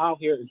I'm out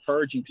here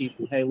encouraging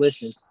people. Hey,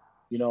 listen,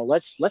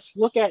 let's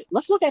look at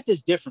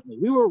this differently.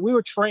 We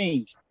were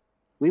trained,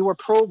 we were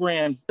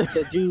programmed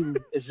to do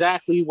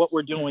exactly what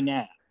we're doing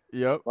now.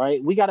 Yep.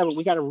 Right. We gotta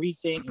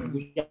rethink and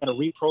we gotta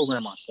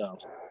reprogram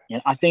ourselves.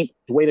 And I think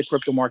the way the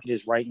crypto market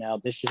is right now,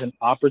 this is an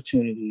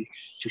opportunity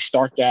to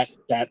start that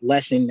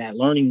lesson, that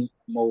learning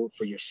mode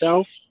for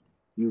yourself.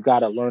 You got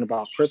to learn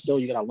about crypto.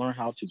 You got to learn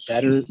how to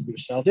better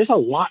yourself. There's a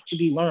lot to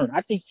be learned.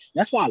 I think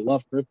that's why I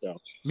love crypto.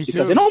 Me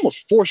because too. it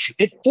almost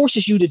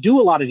forces you to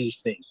do a lot of these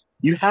things.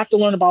 You have to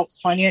learn about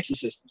financial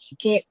systems.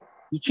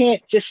 You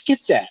can't just skip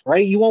that,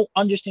 right? You won't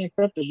understand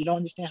crypto. You don't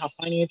understand how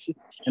finances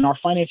and our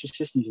financial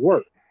systems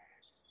work,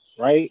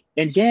 right?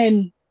 And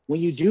then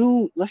when you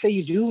do, let's say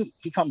you do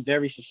become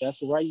very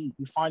successful, right? You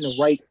find the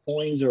right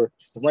coins or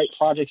the right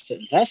projects to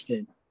invest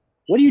in.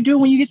 What do you do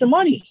when you get the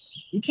money?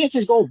 You can't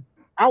just go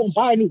out and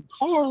buy a new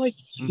car. Like,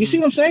 you see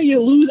what I'm saying? You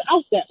lose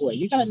out that way.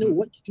 You got to know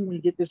what to do when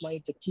you get this money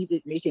to keep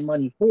it making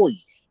money for you.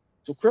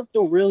 So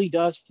crypto really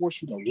does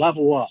force you to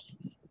level up,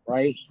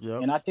 right?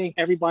 Yep. And I think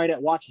everybody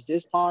that watches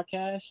this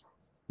podcast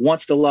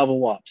wants to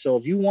level up. So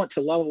if you want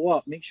to level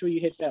up, make sure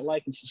you hit that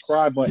like and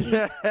subscribe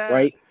button,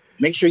 right?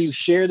 Make sure you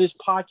share this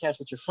podcast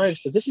with your friends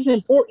because this is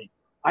important.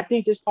 I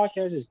think this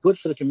podcast is good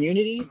for the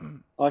community.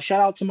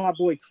 Shout out to my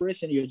boy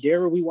Chris and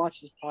Yadira. We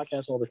watch this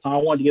podcast all the time. I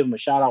wanted to give him a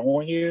shout out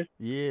on here.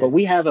 Yeah. But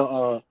we have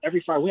every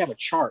Friday we have a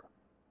chart,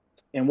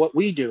 and what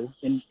we do,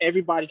 and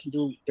everybody can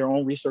do their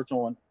own research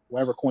on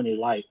whatever coin they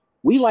like.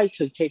 We like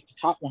to take the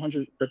top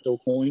 100 crypto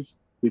coins.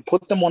 We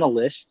put them on a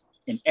list,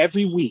 and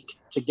every week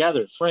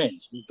together,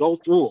 friends, we go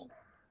through them.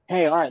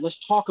 Hey, all right,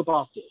 let's talk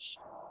about this.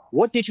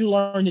 What did you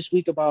learn this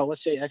week about,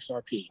 let's say,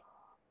 XRP,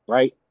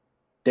 right?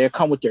 They'll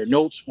come with their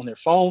notes on their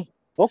phone.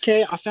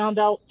 Okay, I found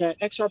out that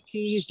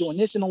XRP is doing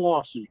this in a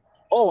lawsuit.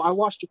 Oh, I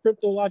watched the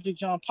Crypto Logic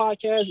John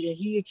podcast, and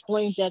he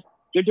explained that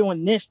they're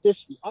doing this.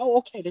 Oh,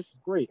 okay, this is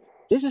great.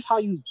 This is how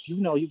you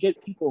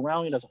get people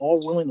around you that's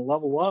all willing to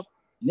level up.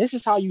 And this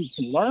is how you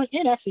can learn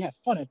and actually have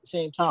fun at the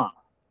same time.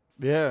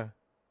 Yeah.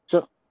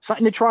 So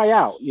something to try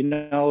out.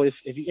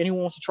 If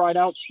anyone wants to try it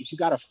out, if you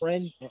got a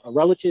friend, a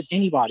relative,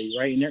 anybody,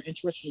 right, and they're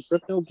interested in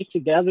crypto, get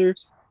together,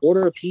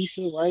 order a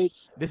pizza, right?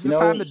 This is the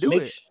time to do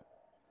it.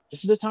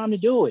 This is the time to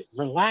do it.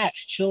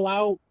 Relax, chill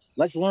out.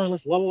 Let's learn.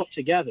 Let's level up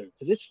together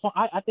because it's fun.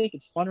 I think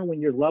it's funner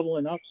when you're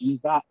leveling up. And you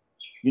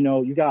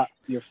got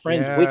your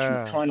friends with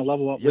you trying to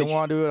level up. You don't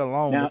want to do it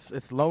alone. Now,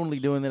 it's lonely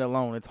doing it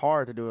alone. It's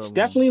hard to do it alone. It's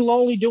definitely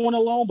lonely doing it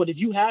alone. But if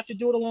you have to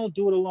do it alone,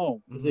 do it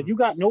alone. Because if you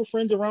got no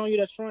friends around you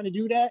that's trying to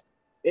do that,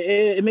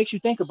 it makes you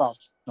think about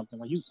something.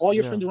 Like all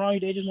your friends around you,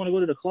 they just want to go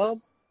to the club.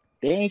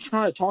 They ain't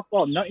trying to talk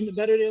about nothing to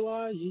better their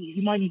lives.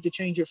 You might need to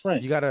change your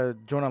friends. You got to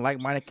join a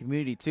like-minded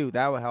community too.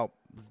 That will help.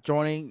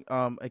 Joining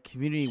a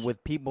community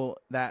with people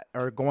that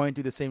are going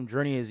through the same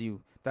journey as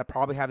you, that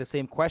probably have the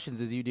same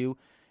questions as you do,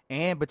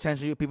 and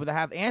potentially people that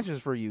have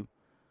answers for you.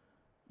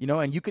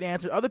 And you can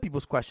answer other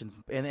people's questions.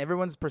 And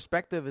everyone's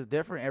perspective is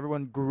different.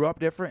 Everyone grew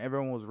up different.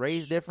 Everyone was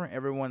raised different.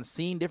 Everyone's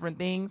seen different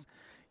things.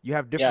 You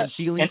have different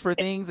feelings for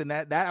things, and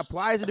that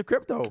applies to the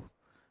crypto.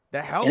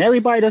 That helps.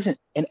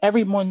 And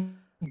everyone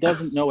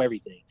doesn't know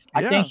everything.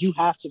 I think you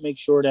have to make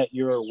sure that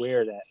you're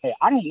aware that, hey,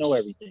 I don't know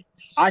everything.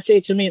 I say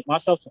to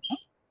myself,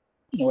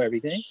 know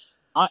everything.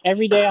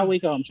 Every day I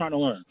wake up, I'm trying to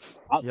learn.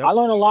 I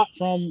learn a lot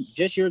from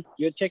just your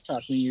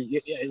TikToks.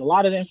 When a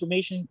lot of the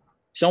information,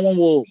 someone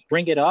will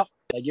bring it up.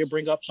 Like you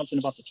bring up something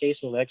about the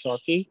case of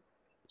XRP.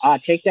 I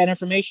take that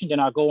information, then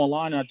I go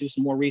online and I do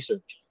some more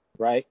research.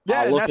 Right?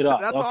 Yeah, I'll look it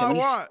up. That's all I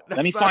want.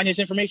 Let me find this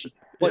information.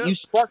 But you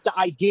sparked the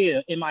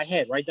idea in my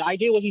head, right? The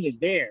idea wasn't even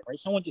there, right?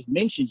 Someone just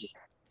mentioned it.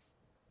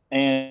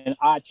 And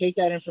I take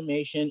that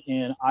information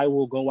and I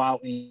will go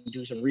out and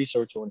do some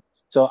research on it.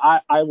 So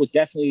I would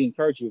definitely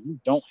encourage you, if you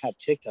don't have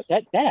TikTok,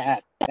 that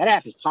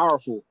app is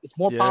powerful. It's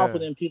more powerful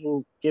than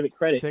people give it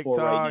credit TikTok,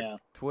 for right now.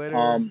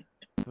 Twitter,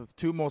 the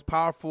two most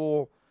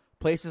powerful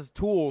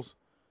tools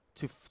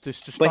to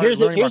start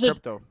learning about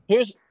crypto.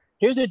 Here's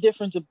here's the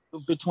difference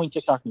between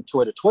TikTok and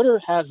Twitter.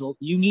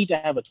 You need to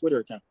have a Twitter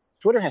account.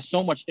 Twitter has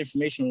so much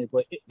information on it,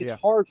 but it's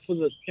hard for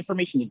the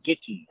information to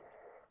get to you,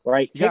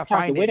 right?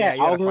 TikTok, the way that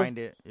algorithm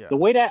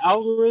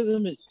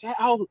is,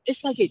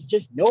 it's like it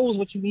just knows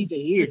what you need to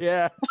hear.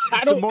 Yeah,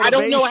 I don't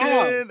know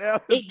how.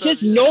 It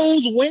just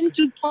knows when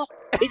to pop.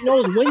 It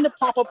knows when to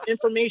pop up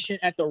information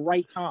at the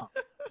right time.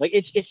 Like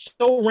it's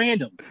so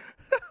random.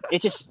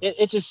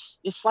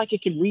 It's like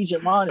it can read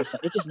your mind or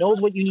something. It just knows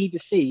what you need to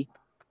see.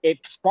 It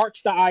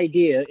sparks the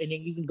idea, and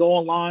then you can go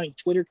online.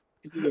 Twitter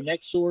can be your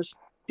next source.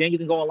 Then you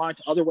can go online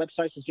to other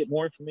websites and get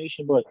more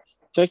information. But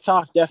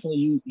TikTok, definitely,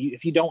 you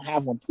if you don't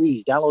have one,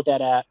 please download that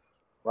app,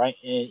 right?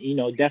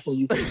 And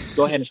definitely you can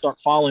go ahead and start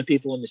following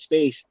people in the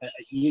space.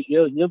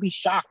 You'll be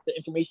shocked the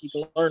information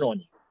you can learn on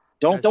it.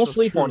 Don't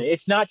sleep on it.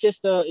 It's not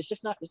just a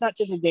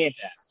dance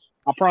app.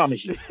 I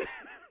promise you.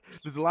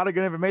 There's a lot of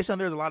good information on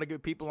there. There's a lot of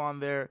good people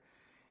on there,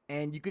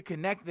 and you could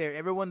connect there.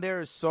 Everyone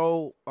there is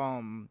so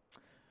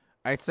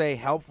I'd say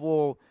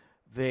helpful.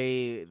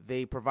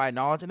 They provide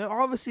knowledge, and then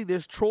obviously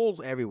there's trolls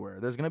everywhere.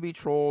 There's gonna be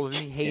trolls,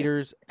 there's gonna be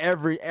haters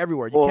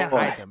everywhere. You can't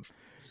hide them.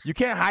 You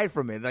can't hide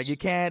from it. Like you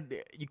can't.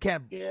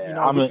 Yeah,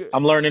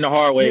 I'm learning the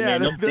hard way,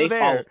 man.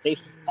 They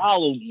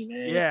follow me,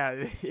 man.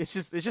 Yeah, it's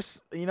just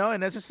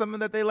and that's just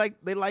something that they like.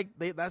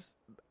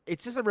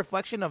 It's just a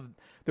reflection of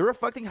they're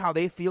reflecting how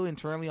they feel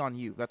internally on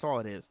you. That's all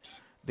it is.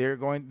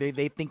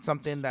 They think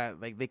something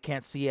that like they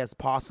can't see as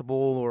possible,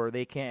 or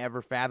they can't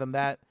ever fathom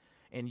that,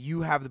 and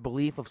you have the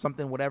belief of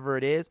something, whatever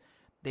it is.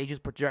 They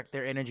just project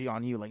their energy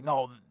on you, like,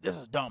 no, this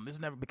is dumb. This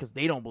is never, because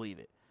they don't believe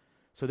it.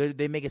 So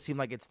they make it seem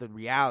like it's the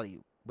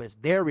reality, but it's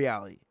their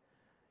reality.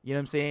 You know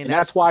what I'm saying? And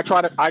that's why I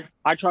try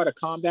to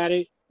combat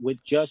it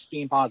with just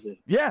being positive.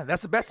 Yeah,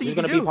 that's the best thing you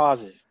can do. Be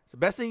positive. It's the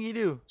best thing you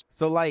do.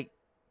 So like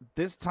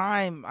this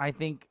time, I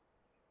think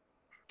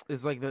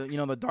is like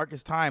the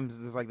darkest times.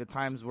 Is like the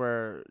times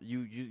where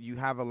you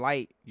have a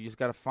light. You just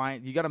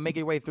gotta make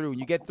your way through, and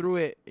you get through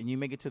it, and you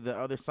make it to the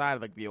other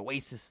side, like the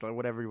oasis or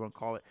whatever you want to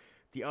call it.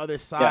 The other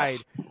side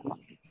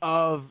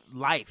of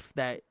life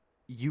that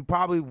you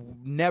probably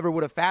never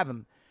would have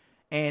fathomed,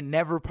 and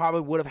never probably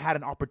would have had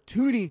an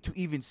opportunity to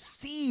even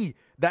see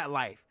that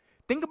life.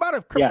 Think about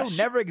if crypto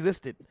never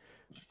existed.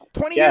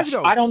 20 years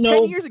ago, I don't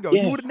know. 10 years ago,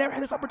 you would have never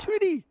had this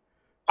opportunity.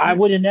 I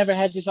would have never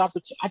had this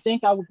opportunity. I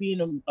think I would be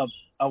in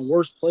a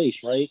worse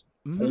place, right?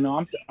 Mm-hmm.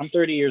 I'm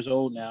 30 years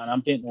old now, and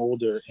I'm getting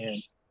older,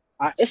 and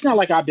it's not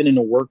like I've been in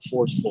the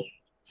workforce for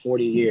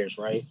 40 years,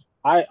 right?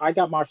 I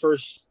got my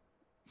first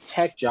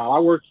tech job.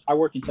 I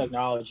work in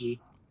technology.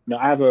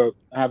 I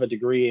have a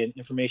degree in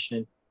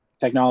information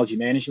technology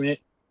management,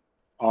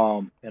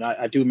 and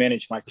I do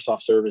manage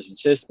Microsoft servers and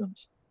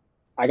systems.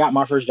 I got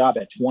my first job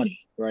at 20,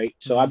 right?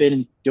 So I've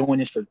been doing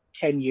this for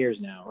 10 years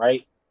now,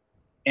 right?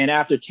 And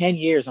after 10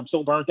 years, I'm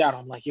so burnt out.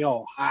 I'm like,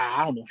 yo,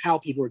 I don't know how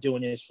people are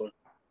doing this for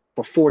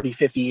 40,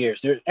 50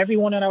 years.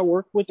 Everyone that I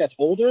work with that's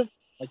older,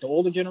 like the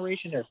older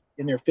generation, they're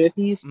in their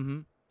 50s. Mm-hmm.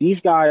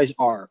 These guys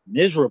are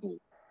miserable.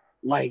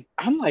 Like,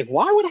 I'm like,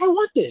 why would I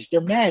want this?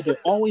 They're mad. They're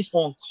always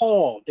on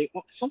call.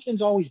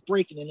 Something's always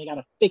breaking and they got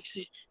to fix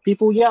it.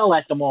 People yell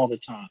at them all the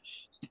time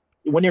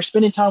when they're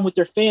spending time with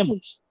their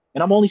families.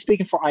 And I'm only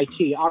speaking for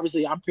IT.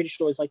 Obviously, I'm pretty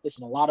sure it's like this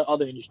in a lot of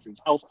other industries.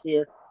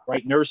 Healthcare,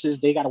 right?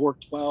 Nurses, they got to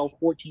work 12,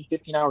 14,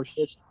 15-hour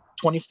shifts,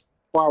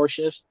 24-hour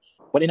shifts.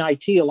 But in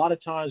IT, a lot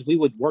of times we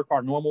would work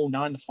our normal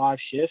 9-to-5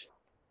 shift.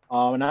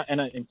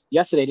 And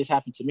yesterday, this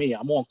happened to me.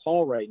 I'm on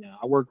call right now.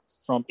 I work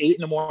from 8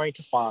 in the morning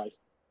to 5.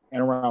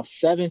 And around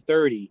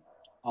 7:30,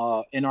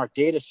 in our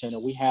data center,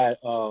 we had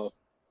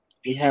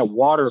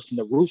water from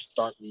the roof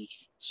start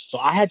leaking. So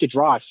I had to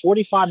drive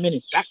 45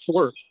 minutes back to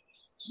work,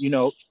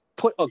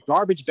 put a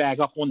garbage bag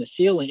up on the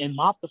ceiling and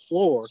mop the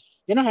floor.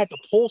 Then I had to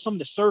pull some of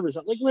the servers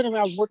up. Like literally,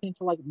 I was working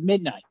until like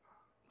midnight.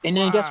 And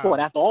then guess what?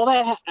 After all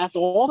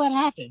that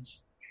happens,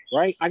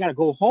 right? I gotta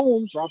go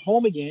home, drive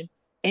home again,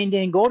 and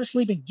then go to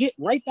sleep and get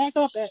right back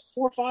up at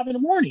 4 or 5 in the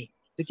morning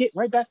to get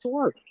right back to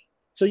work.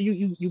 So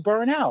you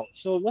burn out.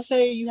 So let's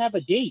say you have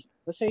a date.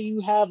 Let's say you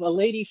have a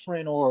lady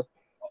friend or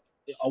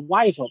a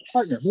wife, a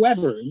partner,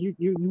 whoever, and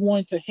you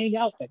want to hang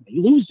out that day.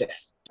 You lose that.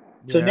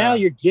 So now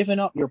you're giving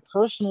up your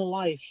personal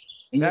life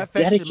and you're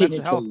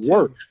dedicating it to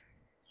work.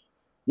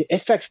 It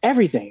affects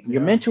everything.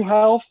 Your mental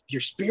health,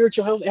 your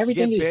spiritual health,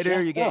 everything. You get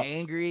bitter, you get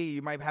angry,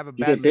 you might have a bad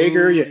mood. You get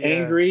bigger, you're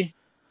angry.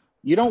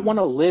 You don't want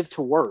to live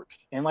to work.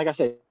 And like I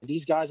said,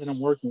 these guys that I'm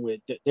working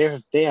with,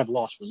 they have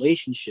lost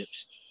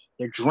relationships.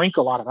 They drink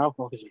a lot of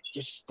alcohol because they're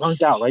just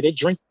burnt out, right? They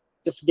drink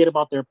to forget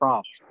about their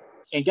problems.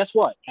 And guess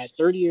what? At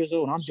 30 years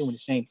old, I'm doing the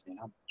same thing.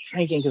 I'm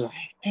drinking because,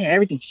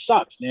 everything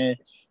sucks, man.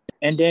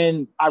 And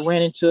then I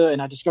ran into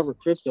and I discovered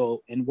crypto.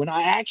 And when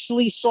I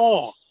actually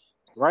saw,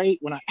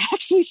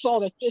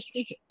 that this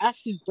thing could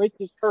actually break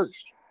this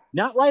curse,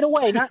 not right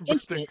away, not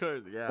instant,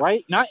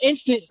 right? Not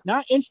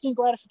instant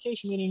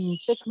gratification, meaning in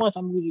 6 months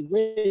I'm really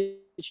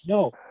rich.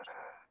 No,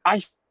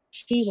 I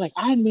see like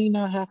I may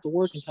not have to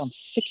work until I'm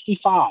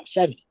 65,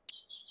 70.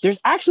 There's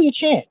actually a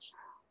chance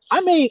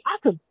I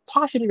could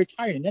possibly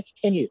retire in the next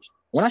 10 years.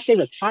 When I say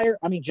retire,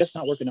 I mean just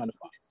not working 9 to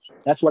 5.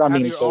 That's what I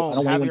mean. So I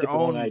don't want anyone to get the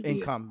wrong idea.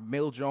 Income,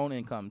 build your own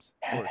incomes,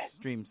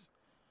 streams.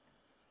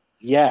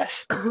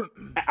 Yes.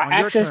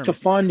 Access to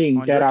funding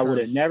that I would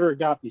have never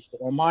got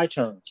before on my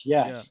terms.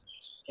 Yes.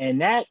 Yeah.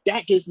 And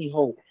that gives me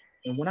hope.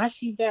 And when I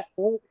see that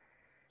hope,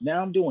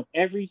 now I'm doing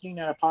everything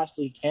that I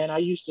possibly can.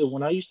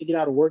 When I used to get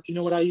out of work, you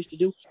know what I used to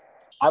do?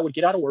 I would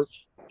get out of work.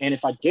 And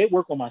if I did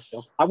work on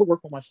myself, I would work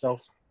on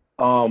myself.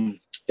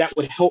 That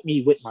would help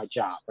me with my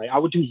job, right? I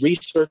would do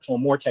research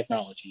on more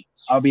technology.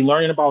 I would be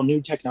learning about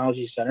new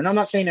technologies. And I'm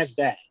not saying that's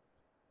bad,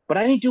 but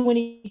I didn't do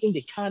anything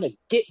to kind of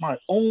get my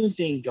own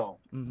thing going.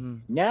 Mm-hmm.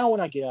 Now, when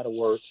I get out of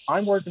work,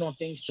 I'm working on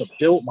things to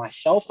build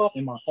myself up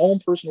in my own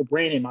personal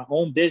brand and my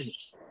own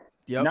business.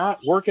 Yep. Not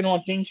working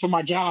on things for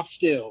my job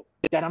still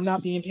that I'm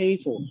not being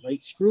paid for.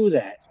 Right? Screw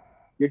that.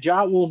 Your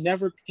job will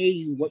never pay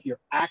you what you're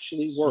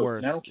actually worth.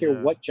 And I don't care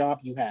what job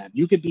you have.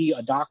 You could be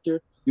a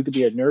doctor. You could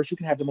be a nurse. You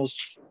can have the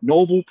most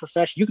noble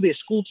profession. You could be a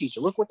school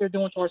teacher. Look what they're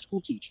doing to our school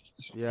teachers.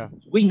 Yeah.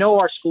 We know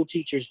our school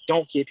teachers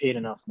don't get paid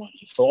enough money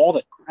for all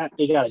the crap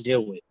they got to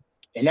deal with.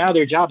 And now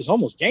their job is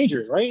almost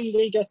dangerous, right?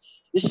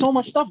 There's so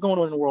much stuff going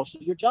on in the world. So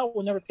your job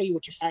will never pay you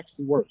what you're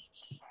actually worth.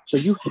 So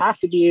you have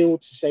to be able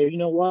to say, you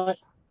know what?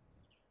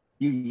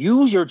 You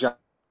use your job.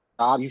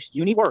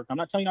 You need work. I'm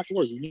not telling you not to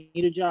work. You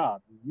need a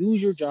job. You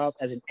use your job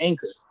as an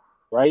anchor,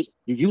 right?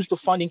 You use the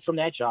funding from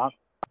that job,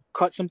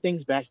 cut some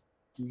things back.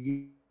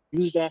 You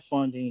use that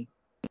funding.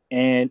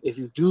 And if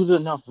you do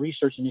enough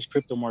research in this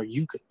crypto market,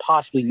 you could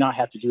possibly not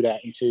have to do that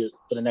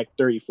for the next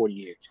 30, 40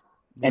 years.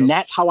 Yep. And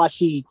that's how I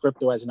see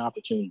crypto as an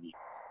opportunity.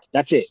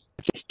 That's it.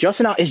 It's just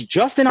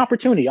an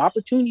opportunity.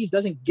 Opportunity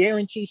doesn't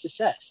guarantee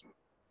success,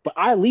 but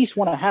I at least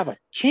want to have a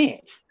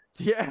chance.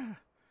 Yeah.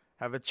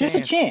 Have a chance. Just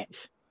a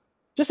chance.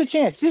 Just a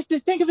chance. Just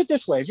think of it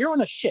this way. If you're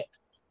on a ship,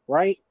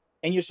 right,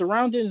 and you're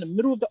surrounded in the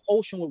middle of the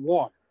ocean with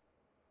water,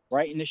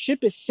 right, and the ship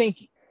is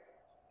sinking,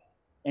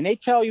 and they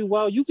tell you,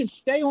 well, you can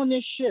stay on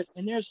this ship,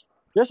 and there's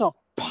a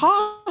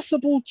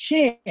possible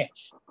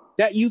chance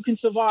that you can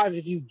survive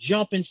if you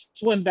jump and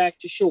swim back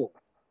to shore.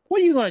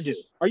 What are you going to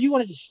do? Are you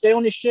going to just stay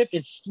on the ship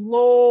and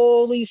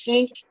slowly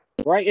sink,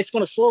 right? It's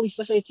going to slowly,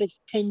 let's say it takes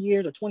 10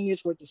 years or 20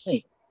 years for it to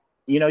sink.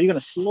 You know, you're going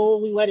to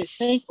slowly let it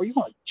sink, or you're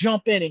going to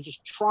jump in and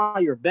just try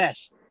your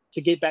best to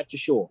get back to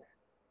shore,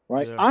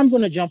 right? Yeah. I'm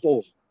going to jump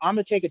over. I'm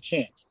going to take a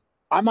chance.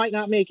 I might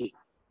not make it,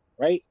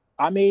 right?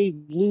 I may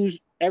lose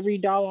every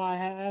dollar I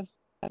have,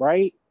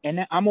 right?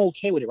 And I'm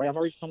okay with it, right? I've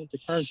already come to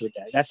terms with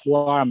that. That's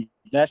why I'm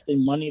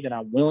investing money that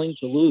I'm willing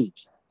to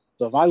lose.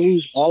 So if I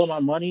lose all of my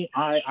money,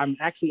 I'm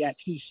actually at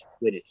peace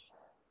with it.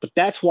 But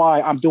that's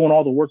why I'm doing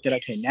all the work that I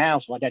can now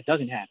so that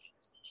doesn't happen.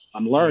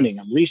 I'm learning.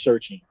 I'm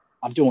researching.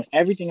 I'm doing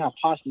everything I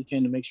possibly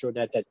can to make sure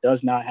that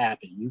does not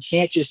happen. You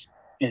can't just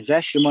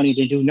invest your money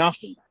to do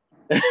nothing.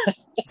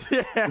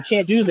 You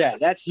can't do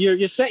that.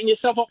 You're setting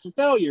yourself up for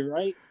failure,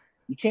 right?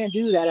 You can't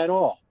do that at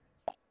all.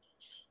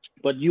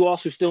 But you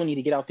also still need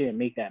to get out there and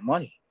make that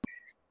money.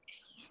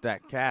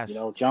 Stack cash. You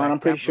know, John, I'm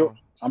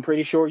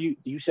pretty sure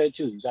you said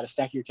too. You got to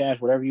stack your cash,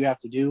 whatever you have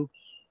to do.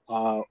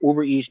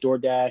 Uber Eats,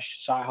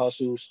 DoorDash, side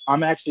hustles.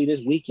 I'm actually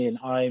this weekend.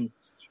 And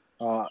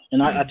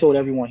I told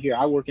everyone here,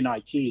 I work in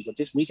IT, but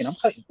this weekend I'm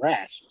cutting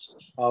grass.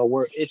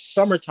 Where it's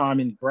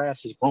summertime and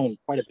grass has grown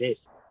quite a bit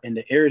in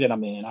the area that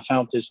I'm in. I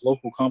found this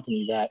local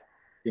company that,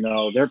 you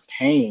know, they're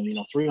paying, you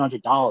know,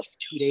 $300 for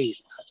 2 days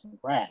to cut some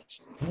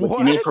grass.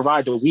 And they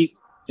provide the wheat.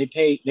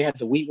 They have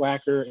the weed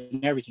whacker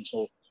and everything.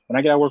 So when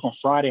I get out of work on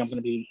Friday, I'm going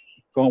to be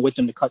going with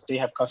them to cut. They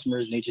have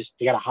customers and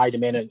they got a high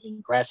demand in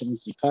grass that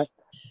needs to be cut.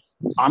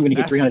 I'm going to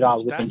get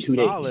 $300 within 2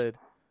 days.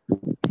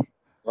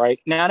 Right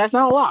now, that's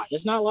not a lot.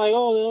 It's not like,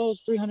 oh,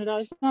 it's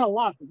 $300. It's not a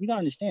lot, but you gotta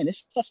understand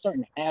this stuff's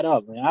starting to add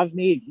up. Man, I've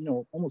made, you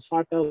know, almost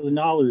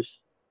 $5,000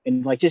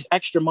 in like just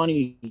extra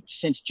money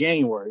since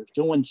January,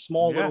 doing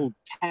small little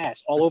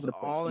tasks all over the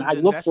place. And I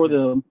look for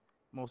them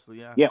mostly,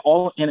 yeah. Yeah,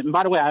 and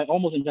by the way, I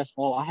almost invest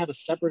all. I have a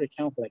separate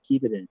account that I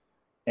keep it in,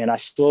 and I'm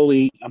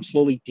slowly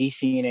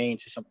DCNA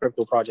into some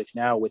crypto projects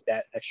now with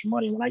that extra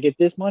money. When I get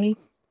this money,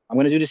 I'm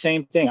gonna do the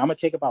same thing. I'm gonna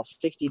take about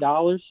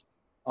 $60.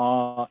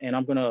 And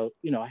I'm gonna,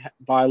 you know,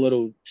 buy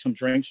some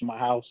drinks in my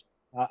house.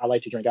 I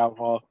like to drink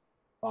alcohol.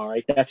 All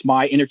right, that's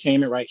my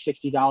entertainment, right?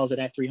 $60 of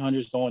that 300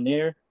 is going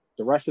there.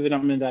 The rest of it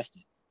I'm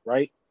investing,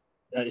 right?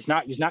 It's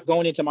not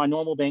going into my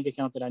normal bank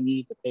account that I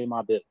need to pay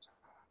my bills,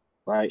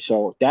 right?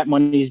 So that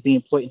money is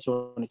being put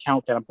into an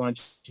account that I'm going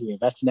to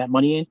invest in that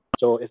money in.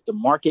 So if the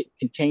market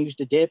continues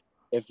to dip,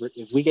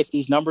 if we get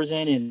these numbers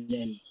in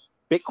and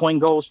Bitcoin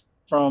goes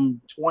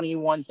from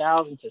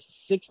 21,000 to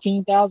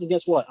 16,000,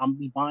 guess what? I'm gonna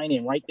be buying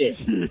in right there.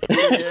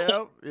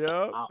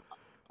 Yep.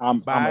 I'm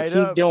gonna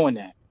keep doing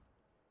that.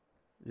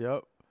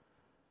 Yep.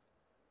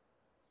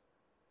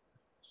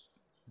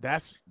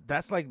 That's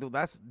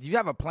you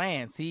have a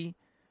plan. See,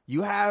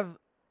 you have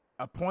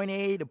a point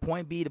A to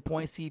point B to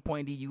point C,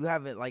 point D. You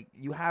have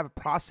a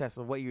process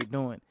of what you're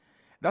doing.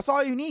 That's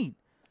all you need.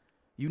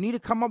 You need to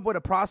come up with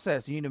a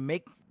process. You need to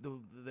make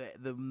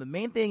the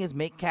main thing is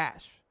make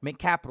cash, make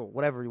capital,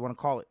 whatever you want to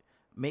call it.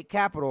 Make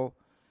capital,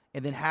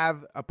 and then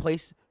have a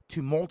place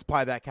to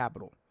multiply that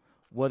capital,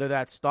 whether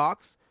that's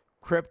stocks,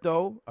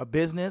 crypto, a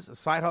business, a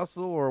side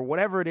hustle, or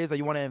whatever it is that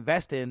you want to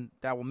invest in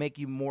that will make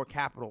you more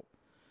capital.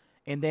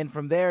 And then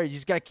from there, you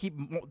just got to keep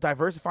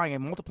diversifying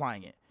and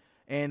multiplying it.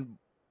 And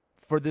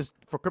for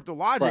Crypto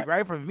Logic,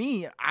 right? For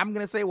me, I'm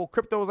going to say, well,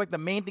 crypto is like the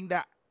main thing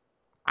that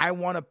I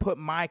want to put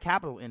my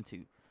capital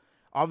into.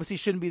 Obviously,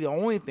 shouldn't be the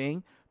only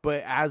thing,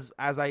 but as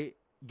I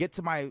get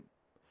to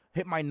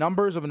hit my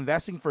numbers of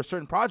investing for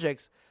certain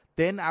projects,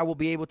 then I will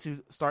be able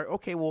to start,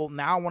 okay, well,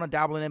 now I want to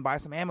dabble in and buy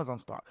some Amazon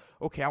stock.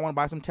 Okay, I want to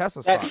buy some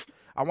Tesla stock.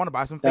 I want to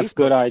buy some Facebook. That's a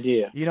good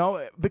idea. You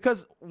know,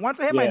 because once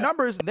I hit my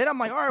numbers, then I'm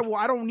like, all right, well,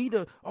 I don't need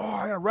to,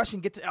 I got to rush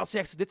and get to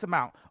LCX this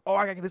amount.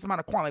 I got to get this amount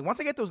of quant. Like, once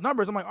I get those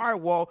numbers, I'm like, all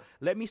right, well,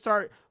 let me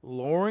start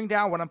lowering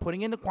down what I'm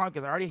putting into quant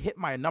because I already hit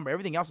my number.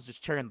 Everything else is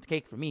just cherry on the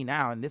cake for me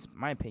now, and this is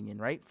my opinion,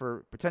 right,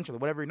 for potentially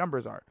whatever your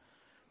numbers are.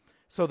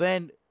 So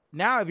then,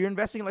 now, if you're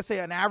investing, let's say,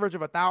 an average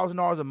of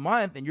 $1,000 a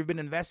month, and you've been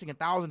investing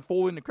 1,000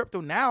 full into crypto,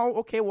 now,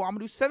 okay, well, I'm gonna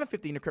do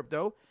 $750 into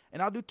crypto,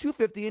 and I'll do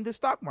 $250 into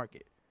stock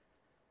market.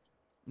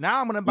 Now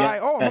I'm gonna buy.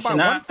 I'm gonna buy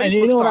one Facebook and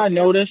you know stock. What I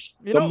noticed?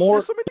 There's so many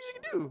things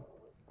you can do.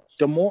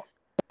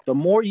 The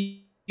more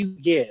you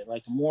get,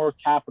 like the more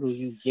capital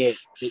you get,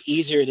 the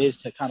easier it is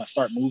to kind of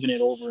start moving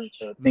it over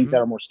into things that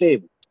are more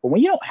stable. But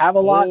when you don't have a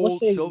lot, let's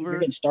say you're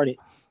getting started.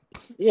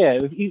 Yeah,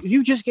 if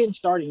you just getting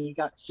started, and you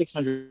got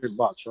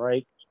 $600,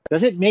 right?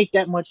 Does it make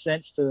that much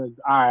sense to, all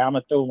right, I'm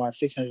gonna throw my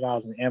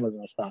 $600 in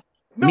Amazon stock?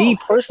 No. Me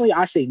personally,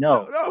 I say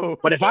no. No.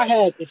 But if I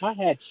had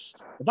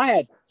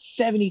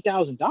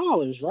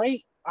 $70,000,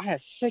 right? I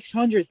had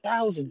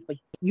 600,000. Like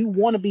you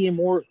want to be in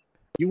more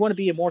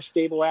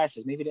stable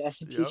assets. Maybe the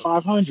S&P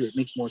 500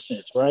 makes more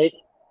sense, right?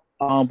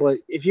 But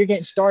if you're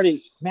getting started,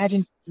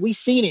 imagine we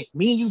seen it.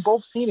 Me and you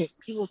both seen it.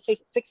 People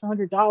take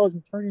 $600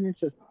 and turn it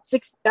into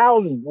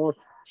 6,000 or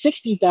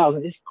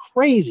 60,000. It's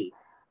crazy.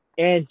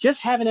 And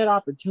just having that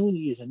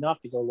opportunity is enough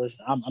to go,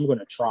 listen, I'm going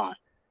to try.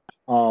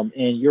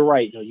 And you're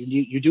right.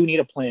 You do need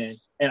a plan.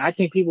 And I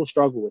think people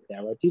struggle with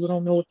that, right? People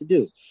don't know what to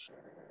do.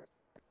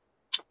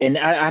 And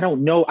I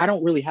don't know. I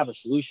don't really have a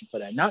solution for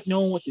that. Not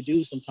knowing what to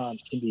do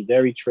sometimes can be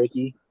very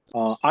tricky.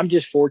 I'm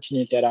just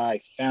fortunate that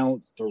I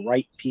found the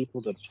right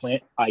people to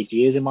plant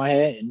ideas in my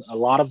head. And a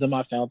lot of them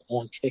I found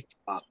on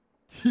TikTok.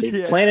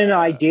 They planted an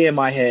idea in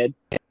my head.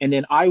 And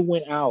then I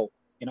went out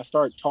and I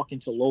started talking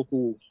to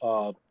local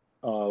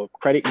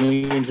credit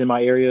unions in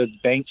my area,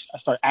 banks. I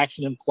started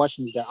asking them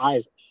questions that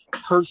I've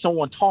heard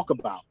someone talk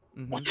about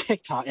on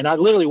TikTok. And I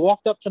literally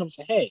walked up to them and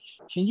said, hey,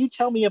 can you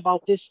tell me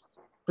about this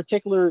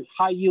particular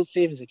high yield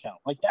savings account?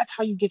 Like that's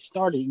how you get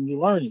started and you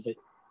learn it. But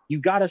you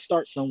got to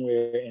start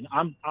somewhere. And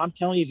I'm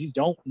telling you, if you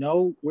don't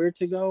know where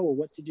to go or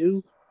what to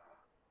do,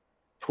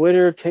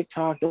 Twitter,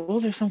 TikTok,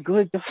 those are some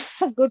good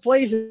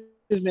places,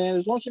 man.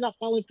 As long as you're not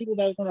following people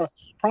that are going to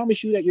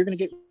promise you that you're going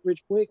to get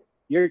rich quick,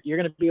 you're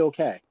going to be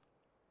okay.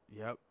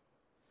 Yep.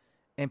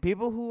 And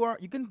people who are,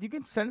 you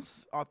can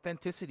sense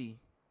authenticity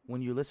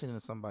when you're listening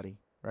to somebody,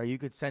 right? You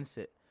could sense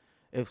it.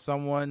 If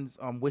someone's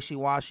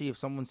wishy-washy, if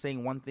someone's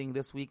saying one thing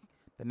this week,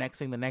 the next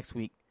thing the next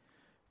week,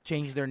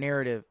 change their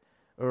narrative,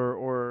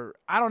 or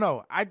I don't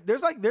know.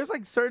 There's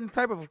like certain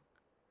type of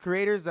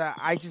creators that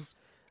I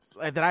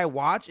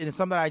watch, and it's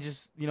something that I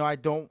just I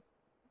don't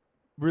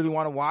really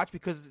want to watch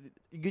because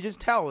you can just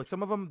tell. Like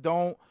some of them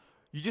don't.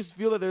 You just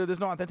feel that there's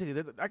no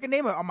authenticity. I can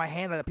name it on my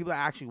hand the people that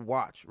I actually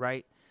watch,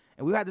 right?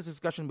 And we've had this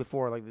discussion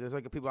before. Like there's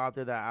like people out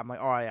there that I'm like,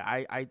 oh,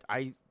 I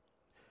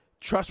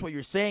trust what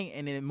you're saying,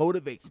 and it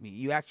motivates me.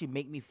 You actually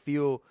make me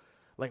feel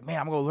like, man,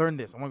 I'm gonna learn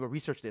this. I'm gonna go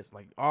research this.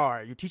 Like, all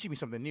right, you're teaching me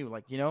something new.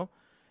 Like,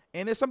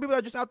 And there's some people that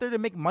are just out there to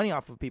make money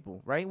off of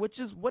people, right? Which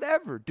is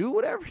whatever. Do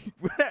whatever.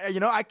 I'm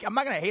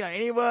not gonna hate on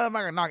anyone. I'm not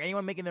gonna knock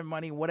anyone making their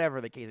money,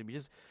 whatever the case.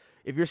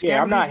 If you're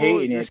scamming I'm not people,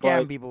 hating you're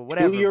scamming people,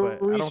 whatever.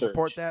 But research. I don't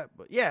support that.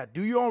 But yeah,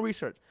 do your own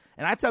research.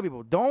 And I tell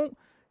people, don't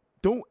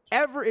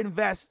ever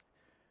invest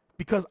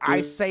because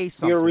I say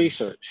something. Your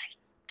research.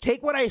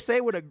 Take what I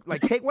say with a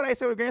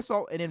grain of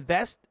salt and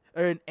invest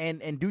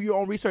and do your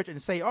own research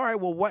and say, all right,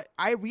 well, what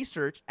I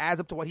researched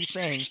adds up to what he's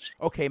saying.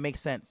 Okay, makes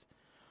sense.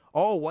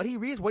 Oh, what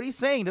he's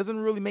saying doesn't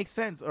really make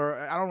sense, or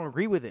I don't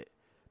agree with it.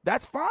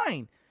 That's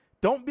fine.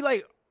 Don't be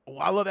like, oh,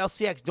 I love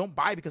LCX. Don't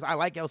buy because I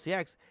like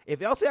LCX. If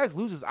LCX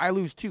loses, I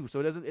lose too. So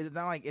it's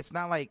not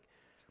like,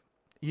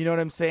 you know what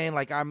I'm saying?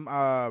 Like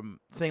I'm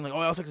saying like, oh,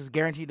 LCX is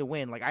guaranteed to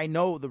win. Like I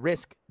know the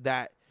risk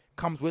that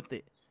comes with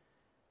it.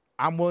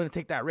 I'm willing to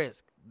take that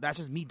risk. That's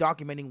just me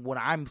documenting what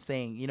I'm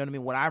saying. You know what I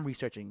mean? What I'm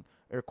researching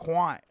or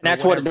quant. And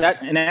that's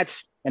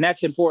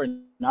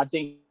important. I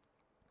think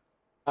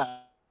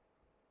I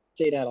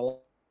say that a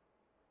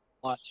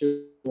lot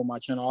too on my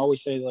channel. I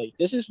always say like,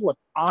 this is what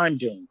I'm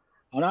doing.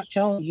 I'm not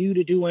telling you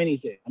to do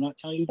anything. I'm not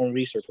telling you to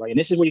research, right? And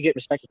this is where you get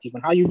respect from people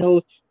and how you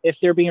know if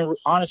they're being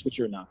honest with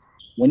you or not.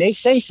 When they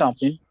say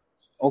something,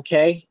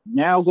 okay,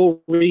 now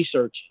go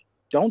research.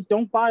 Don't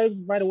buy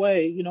right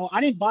away.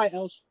 I didn't buy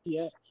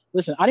LCX.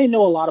 Listen, I didn't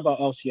know a lot about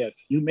LCX.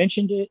 You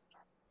mentioned it.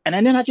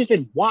 And then I just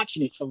been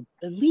watching it for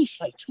at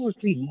least like 2 or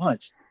 3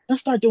 months. I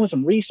started doing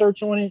some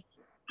research on it.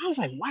 I was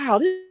like, wow,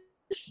 this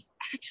is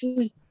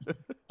actually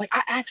like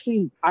I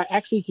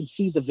actually can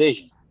see the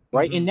vision.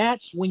 right? And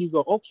that's when you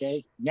go,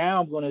 okay,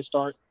 now I'm going to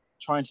start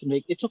trying to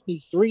make. It took me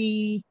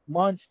 3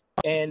 months,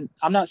 and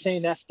I'm not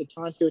saying that's the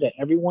time period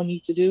that everyone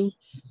needs to do,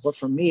 but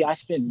for me, I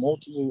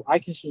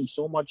consume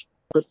so much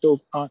crypto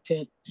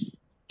content.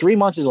 3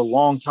 months is a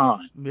long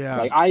time. Yeah.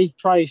 Like I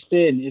try to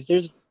spend, if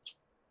there's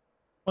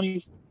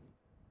 20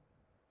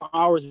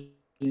 hours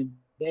a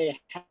day,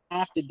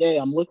 half the day,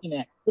 I'm looking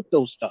at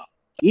crypto stuff.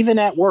 Even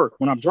at work,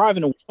 when I'm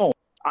driving home,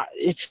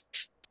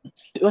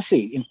 let's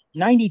see, in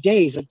 90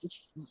 days,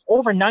 it's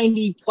over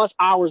 90 plus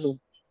hours of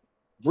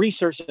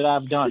research that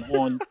I've done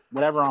on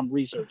whatever I'm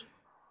researching.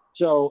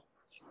 So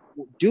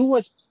do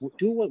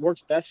what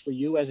works best for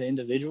you as an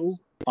individual.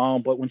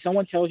 But when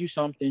someone tells you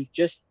something,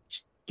 just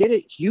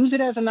use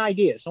it as an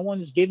idea.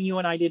 Someone's giving you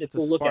an idea to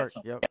go look at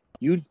something.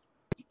 Yep.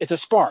 It's a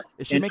spark.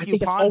 It should make you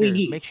ponder,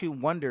 makes you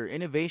wonder.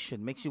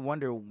 Innovation makes you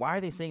wonder, why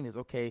are they saying this?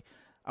 Okay,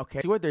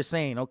 see what they're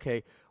saying.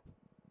 Okay,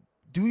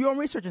 do your own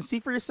research and see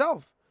for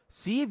yourself.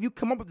 See if you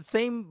come up with the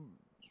same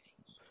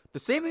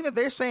thing that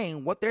they're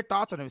saying, what their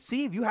thoughts on it.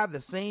 See if you have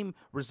the same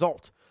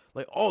result.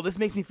 Like, oh, this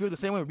makes me feel the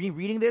same way. Me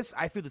reading this,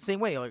 I feel the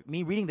same way. Like,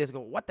 me reading this, go,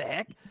 what the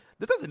heck?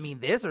 This doesn't mean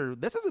this, or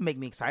this doesn't make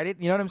me excited.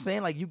 You know what I'm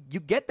saying? Like, you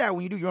get that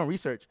when you do your own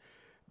research.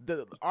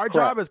 Our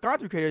job as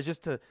content creators is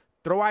just to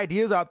throw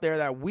ideas out there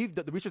that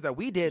the research that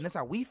we did, and that's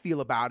how we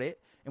feel about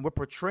it, and we're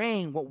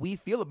portraying what we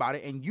feel about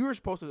it, and you're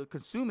supposed to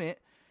consume it,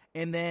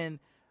 and then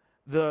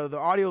the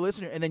audio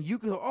listener, and then you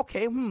go,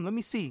 okay, let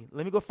me see,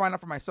 let me go find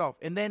out for myself,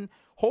 and then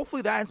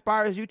hopefully that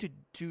inspires you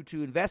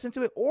to invest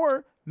into it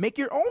or make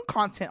your own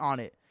content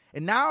on it,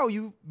 and now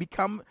you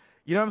become,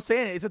 you know what I'm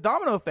saying? It's a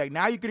domino effect.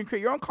 Now you can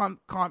create your own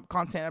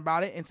content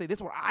about it and say, this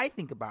is what I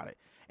think about it,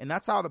 and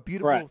that's how the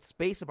beautiful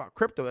space about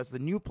crypto. That's the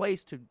new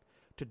place to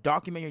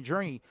document your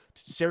journey,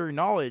 to share your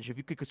knowledge. If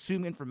you could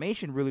consume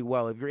information really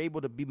well, if you're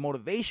able to be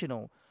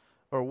motivational,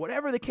 or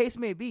whatever the case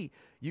may be,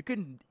 you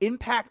can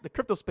impact the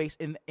crypto space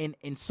in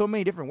so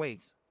many different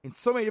ways. In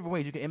so many different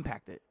ways, you can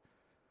impact it.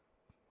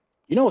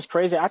 You know what's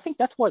crazy? I think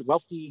that's what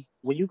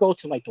when you go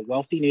to like the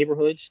wealthy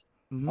neighborhoods,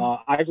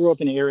 I grew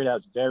up in an area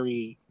that's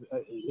very,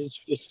 it's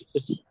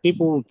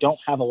people who don't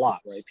have a lot,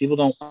 right? People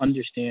don't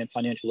understand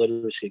financial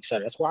literacy, et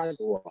cetera. That's why I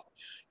grew up,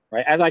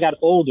 right? As I got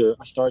older,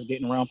 I started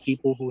getting around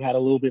people who had a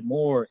little bit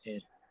more,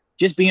 and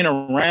just being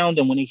around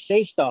them when they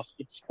say stuff,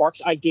 it sparks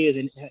ideas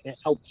and it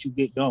helps you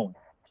get going.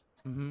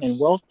 In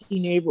wealthy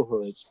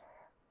neighborhoods,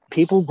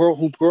 people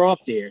who grow up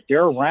there,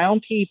 they're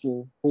around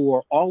people who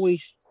are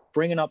always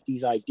bringing up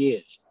these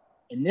ideas.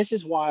 And this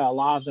is why a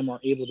lot of them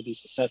are able to be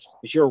successful,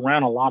 because you're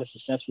around a lot of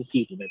successful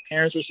people. Their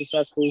parents are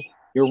successful.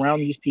 You're around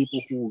these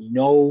people who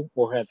know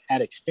or have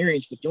had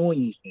experience with doing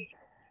these things.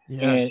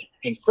 Yeah. And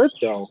in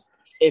crypto,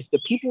 if the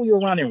people you're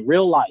around in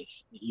real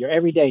life, your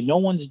everyday, no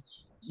one's,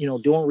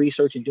 doing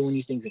research and doing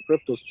these things in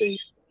crypto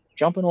space,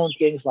 jumping on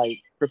things like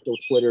crypto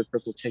Twitter,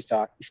 crypto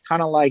TikTok, it's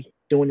kind of like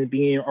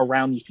being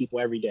around these people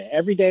every day.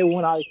 Every day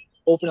when I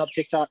open up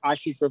TikTok, I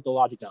see Crypto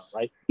Logic down,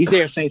 right? He's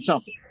there saying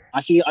something.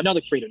 I see another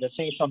creator that's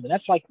saying something.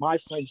 That's like my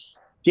friends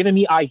giving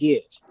me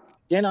ideas.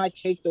 Then I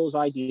take those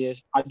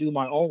ideas, I do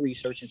my own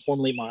research and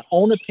formulate my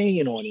own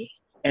opinion on it.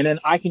 And then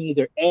I can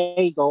either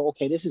A, go,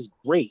 okay, this is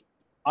great,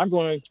 I'm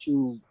going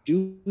to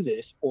do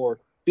this, or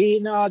B,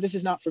 no, this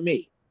is not for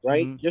me,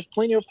 right? There's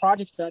plenty of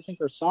projects that I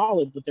think are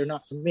solid, but they're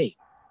not for me,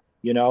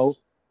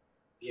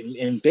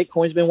 And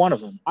Bitcoin's been one of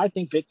them. I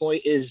think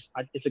Bitcoin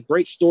it's a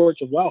great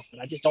storage of wealth,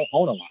 but I just don't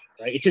own a lot,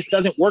 right? It just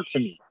doesn't work for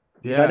me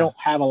because I don't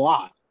have a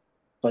lot.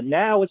 But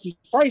now with these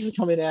prices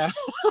coming out,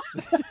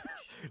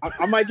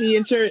 I might be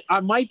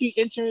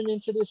entering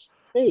into this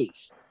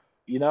space.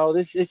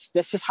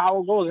 That's just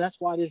how it goes. And that's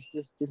why this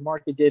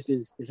market dip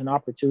is an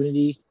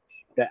opportunity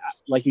that,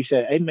 like you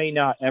said, it may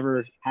not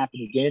ever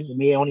happen again. It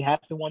may only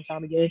happen one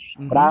time again.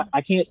 But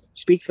I can't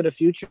speak for the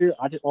future.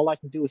 All I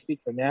can do is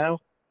speak for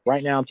now.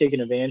 Right now, I'm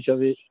taking advantage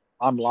of it.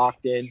 I'm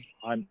locked in.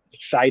 I'm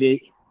excited.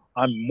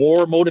 I'm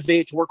more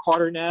motivated to work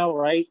harder now,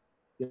 right?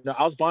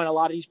 I was buying a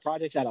lot of these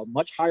projects at a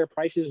much higher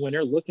prices when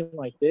they're looking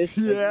like this.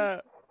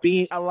 Yeah.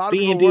 A lot of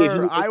people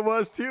were. I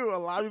was too. A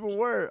lot of people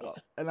were.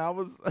 And I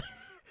was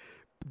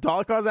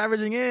dollar cost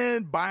averaging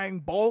in, buying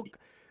bulk.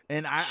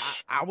 And I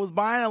was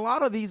buying a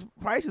lot of these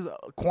prices.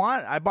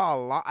 Quant, I bought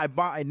a lot. I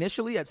bought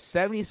initially at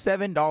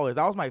 $77.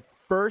 That was my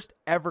first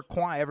ever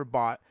quant I ever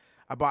bought.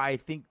 I bought, I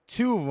think,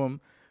 2 of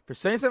them for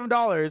 $77,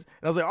 and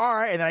I was like, all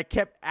right, and then I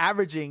kept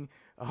averaging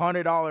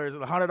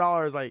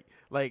 $100,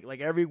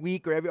 like every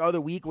week or every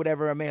other week,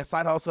 whatever. I made a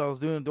side hustle. I was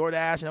doing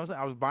DoorDash, and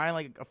I was buying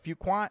like a few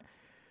quant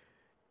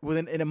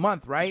in a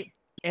month, right?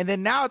 And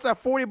then now it's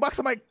at $40.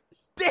 I'm like,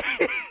 damn.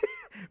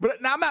 But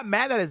now I'm not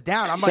mad that it's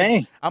down.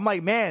 I'm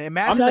like, man,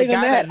 imagine the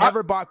guy that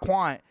never bought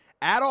quant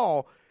at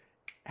all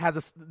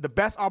has the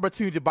best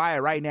opportunity to buy it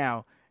right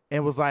now,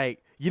 and was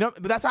like,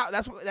 but that's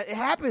what it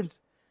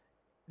happens.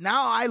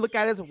 Now I look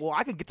at it as, well,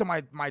 I can get to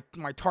my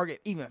target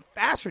even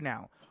faster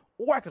now,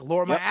 or I could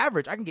lower my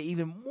average. I can get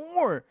even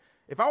more.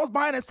 If I was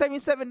buying at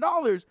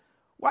 $77,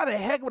 why the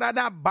heck would I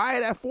not buy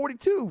it at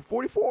 $42,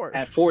 $44?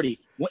 At 40.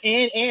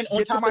 And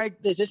on top of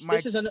this is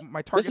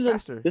my target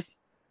faster.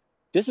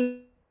 This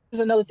is is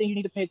another thing you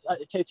need to pay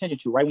attention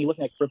to, right? When you're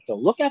looking at crypto,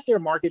 look at their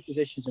market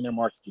positions and their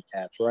market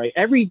caps, right?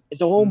 The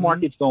whole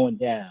market's going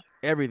down.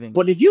 Everything.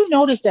 But if you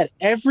notice that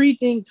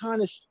everything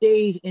kind of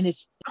stays in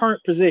its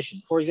current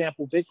position, for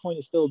example, Bitcoin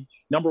is still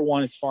number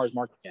one as far as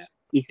market cap.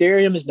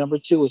 Ethereum is number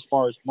two as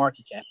far as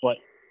market cap, but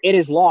it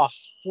has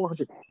lost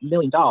 $400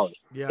 million.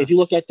 Yeah. If you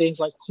look at things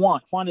like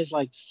Quant is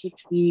like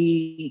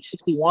 60,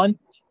 61,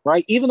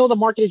 right? Even though the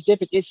market is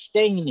dipping, it's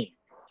staying there.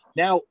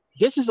 Now,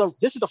 this is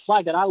the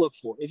flag that I look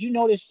for. If you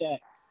notice that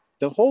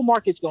the whole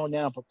market's going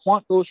down, but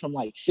Quant goes from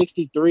like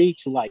 63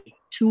 to like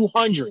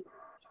 200,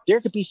 there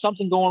could be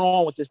something going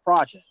on with this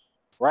project,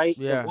 right?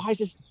 Yeah. Why is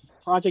this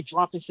project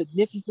dropping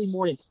significantly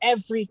more than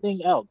everything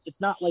else? It's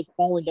not like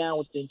falling down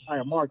with the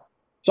entire market.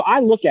 So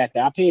I look at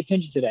that. I pay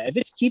attention to that. If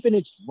it's keeping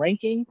its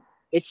ranking,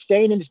 it's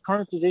staying in its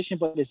current position,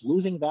 but it's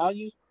losing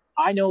value,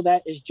 I know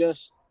that is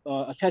just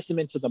a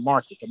testament to the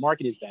market. The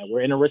market is bad.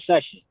 We're in a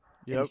recession.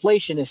 Yep.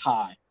 Inflation is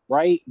high,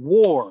 right?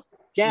 War,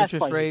 gas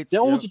interest prices. Rates,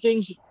 those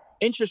things,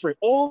 interest rate,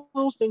 all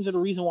those things are the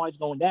reason why it's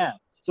going down.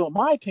 So in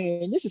my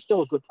opinion, this is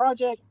still a good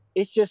project.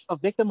 It's just a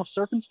victim of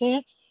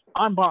circumstance.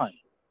 I'm buying.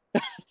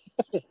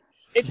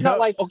 It's not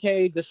like,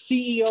 okay, the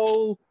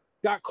CEO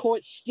got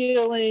caught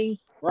stealing,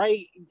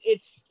 right?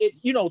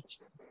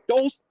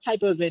 Those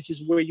type of events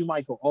is where you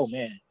might go, oh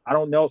man, I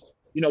don't know.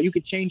 You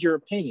could change your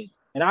opinion.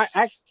 And I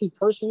actually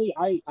personally,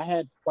 I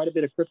had quite a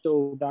bit of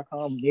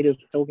crypto.com native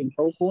token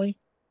ProCoin.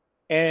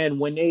 And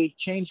when they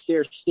changed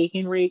their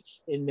staking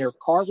rates in their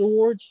card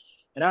rewards,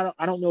 and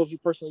I don't know if you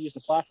personally use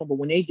the platform, but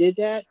when they did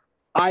that,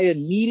 I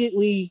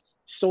immediately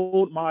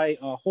sold my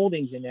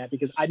holdings in that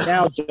because I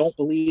now don't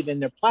believe in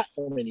their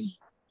platform anymore,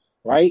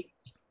 right?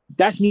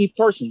 That's me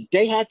personally.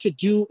 They had to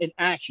do an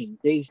action.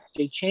 They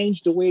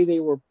changed the way they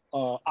were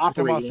operating. You're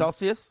talking about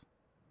Celsius?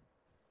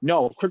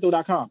 No,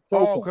 crypto.com.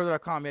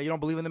 Crypto.com. Yeah, you don't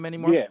believe in them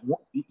anymore? Yeah.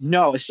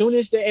 No, as soon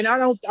as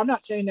I'm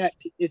not saying that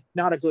it's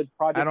not a good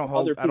project. I don't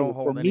hold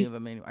any of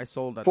them anymore. I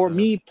sold that. For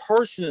me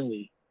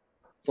personally,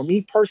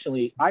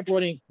 I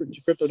brought in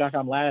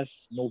crypto.com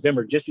last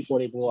November, just before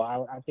they blew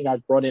up. I think I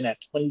brought in at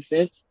 20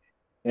 cents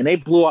and they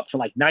blew up to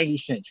like 90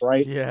 cents,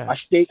 right? Yeah. I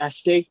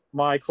staked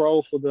my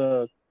Crow for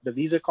the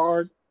Visa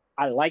card.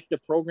 I liked the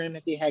program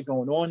that they had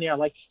going on there. I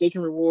liked the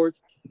staking rewards.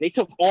 They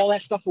took all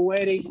that stuff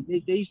away.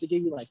 They used to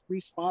give you like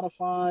free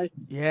Spotify,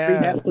 free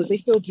Netflix. They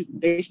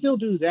still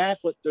do that,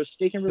 but the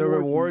staking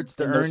rewards,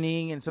 the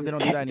earning and stuff, they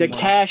don't do that anymore. The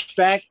cash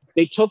back,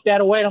 they took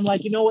that away. And I'm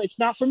like, it's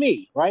not for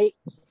me, right?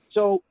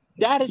 So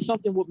that is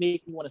something would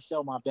make me want to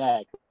sell my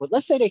bag. But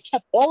let's say they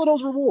kept all of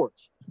those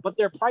rewards, but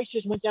their price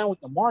just went down with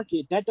the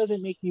market. That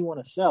doesn't make me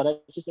want to sell.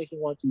 That just makes me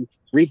want to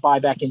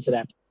rebuy back into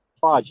that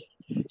project.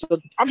 So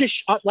I'm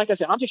just, like I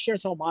said, I'm just sharing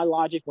some of my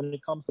logic when it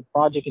comes to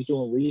project and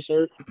doing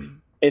research.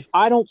 If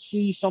I don't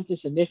see something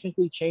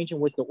significantly changing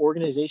with the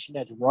organization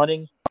that's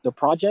running the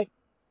project,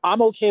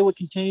 I'm okay with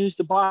continues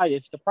to buy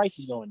if the price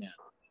is going down.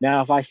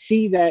 Now, if I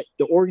see that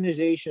the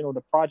organization or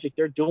the project,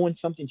 they're doing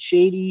something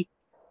shady,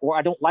 or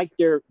I don't like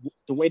the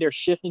way they're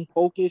shifting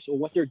focus or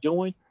what they're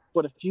doing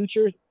for the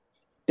future,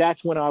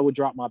 that's when I would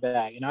drop my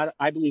bag. And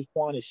I believe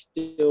Quant is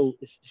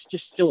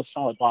still a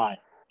solid buy.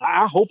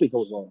 I hope it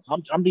goes low.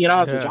 I'm being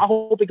honest with you. I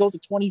hope it goes to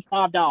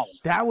 $25.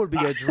 That would be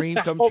a dream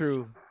come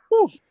true.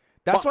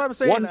 That's what I'm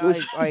saying.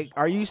 Like,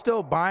 are you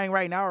still buying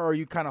right now, or are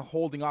you kind of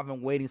holding off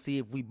and waiting to see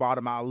if we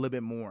bottom out a little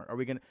bit more? Are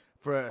we gonna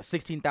for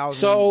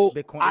 16,000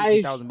 Bitcoin,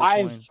 18,000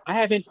 Bitcoin? I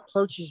haven't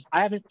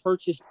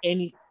purchased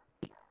any.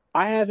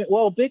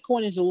 Well,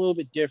 Bitcoin is a little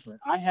bit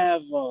different. I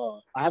have a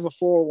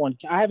 401.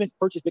 I haven't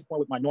purchased Bitcoin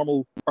with my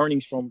normal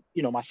earnings from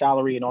my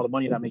salary and all the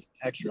money that I make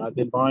extra. I've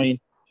been buying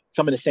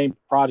some of the same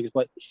products,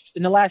 but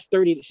in the last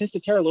since the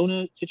Terra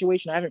Luna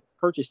situation, I haven't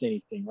purchased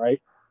anything,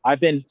 right? I've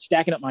been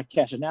stacking up my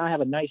cash, and now I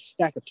have a nice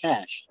stack of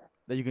cash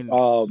that you can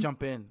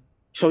jump in.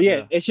 So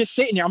yeah, it's just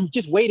sitting there. I'm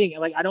just waiting.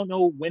 Like, I don't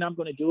know when I'm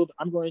going to do it, but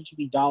I'm going to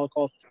be dollar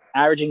cost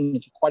averaging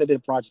into quite a bit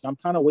of projects. I'm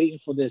kind of waiting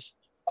for this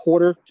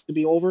quarter to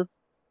be over.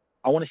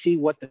 I want to see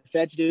what the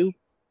Feds do,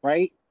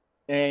 right?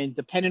 And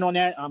depending on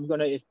that, I'm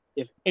gonna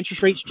if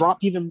interest rates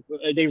drop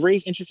they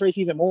raise interest rates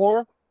even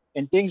more,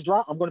 and things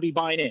drop, I'm going to be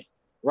buying in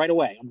right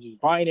away. I'm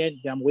just buying in.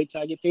 Then I'm gonna wait till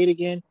I get paid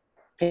again.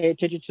 Pay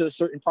attention to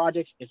certain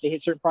projects. If they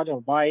hit certain projects, I'll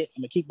buy it.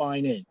 I'm gonna keep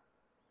buying in.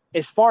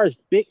 As far as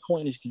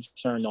Bitcoin is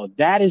concerned, though,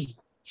 that is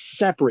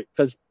separate,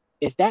 because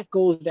if that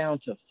goes down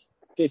to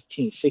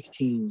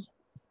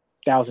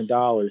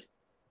 $16,000,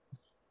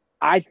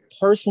 I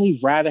personally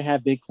rather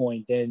have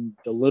Bitcoin than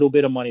the little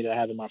bit of money that I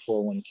have in my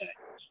 401k.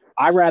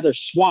 I'd rather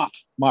swap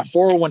my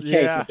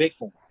 401k for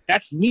Bitcoin.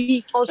 That's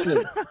me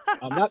personally.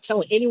 I'm not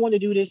telling anyone to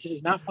do this. This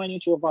is not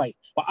financial advice.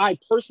 But I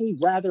personally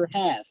rather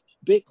have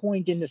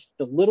Bitcoin than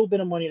the little bit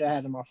of money that I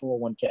have in my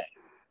 401k.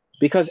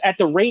 Because at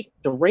the rate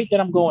that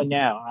I'm going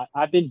now,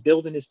 I've been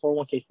building this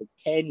 401k for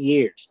 10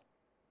 years.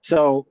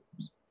 So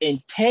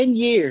in 10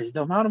 years,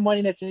 the amount of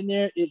money that's in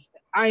there is,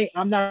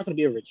 I'm not going to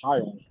be able to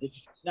retire on it.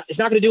 It's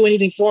not going to do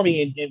anything for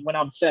me when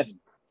I'm 7,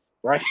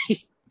 right?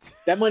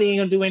 That money ain't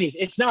going to do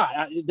anything. It's not.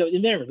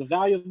 The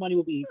value of money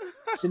will be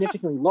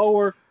significantly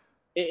lower.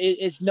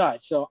 it's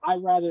nuts. So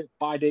I'd rather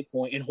buy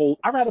Bitcoin and hold.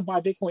 I'd rather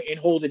buy Bitcoin and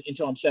hold it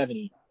until I'm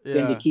 70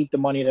 than to keep the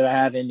money that I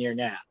have in there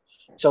now.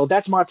 So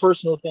that's my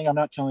personal thing. I'm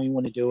not telling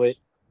anyone to do it.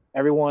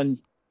 Everyone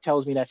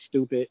tells me that's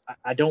stupid.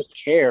 I don't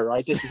care,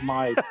 right? This is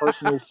my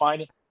personal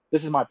finance.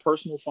 This is my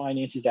personal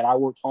finances that I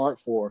worked hard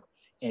for,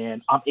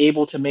 and I'm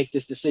able to make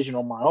this decision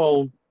on my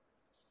own.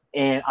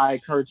 And I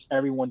encourage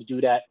everyone to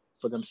do that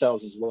for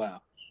themselves as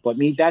well. But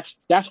me, that's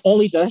the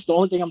only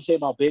thing I'm saying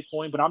about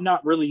Bitcoin. But I'm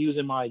not really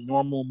using my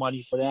normal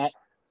money for that.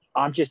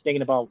 I'm just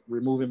thinking about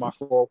removing my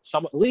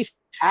at least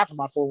half of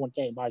my 401k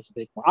and buy some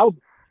Bitcoin.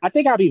 I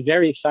think I'd be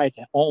very excited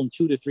to own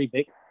 2 to 3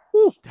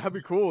 Bitcoin. That'd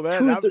be cool.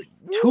 Man.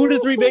 2 to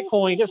 3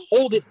 Bitcoin, just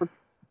hold it for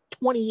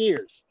 20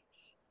 years,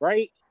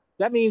 right?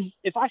 That means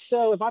if I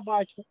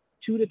buy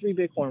 2 to 3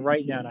 Bitcoin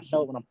right now and I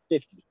sell it when I'm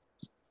 50,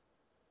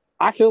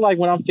 I feel like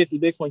when I'm 50,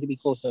 Bitcoin could be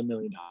close to $1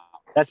 million.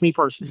 That's me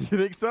personally. You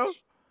think so?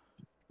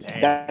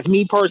 Damn. That's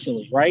me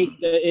personally, right?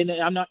 And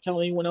I'm not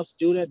telling anyone else to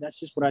do that. That's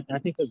just what I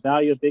think the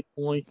value of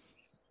Bitcoin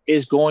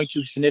is going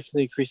to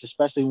significantly increase,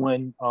 especially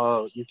when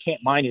you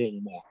can't mine it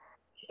anymore.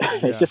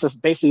 Yeah. It's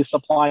just basically a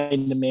supply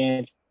and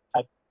demand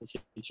type of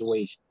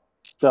situation.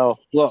 So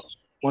look,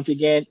 once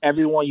again,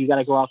 everyone, you got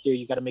to go out there.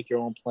 You got to make your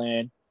own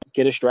plan,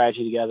 get a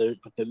strategy together.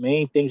 But the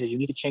main things is you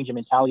need to change your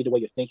mentality, the way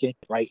you're thinking,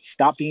 right?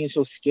 Stop being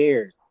so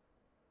scared,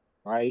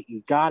 right?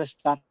 You got to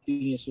stop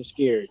being so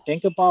scared.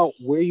 Think about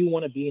where you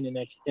want to be in the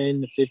next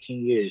 10 to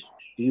 15 years.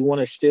 Do you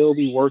want to still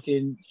be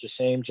working the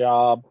same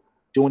job,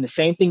 doing the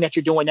same thing that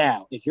you're doing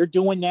now? If you're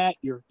doing that,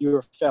 you're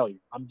a failure.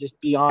 I'm just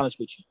be honest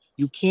with you.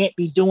 You can't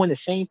be doing the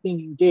same thing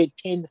you did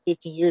 10 to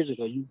 15 years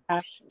ago. You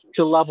have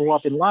to level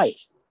up in life.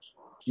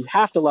 You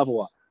have to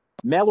level up.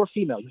 Male or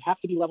female, you have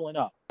to be leveling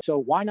up. So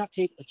why not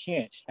take a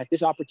chance at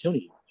this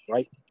opportunity,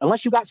 right?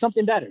 Unless you got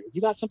something better. If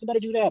you got something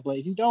better, do that. But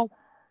if you don't,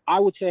 I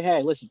would say,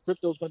 hey, listen,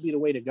 crypto is going to be the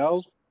way to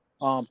go.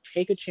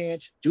 Take a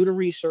chance, do the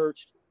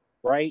research,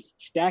 right?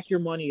 Stack your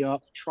money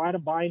up, try to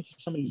buy into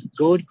some of these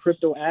good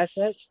crypto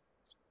assets.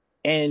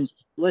 And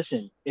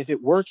listen, if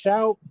it works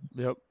out,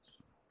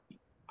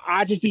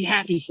 I'd just be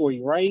happy for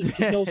you, right?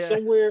 You know,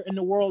 somewhere in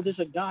the world, there's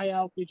a guy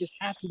out there just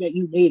happy that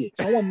you made it.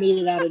 Someone made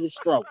it out of this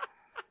struggle.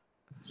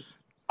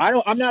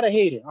 I'm not a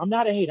hater.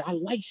 I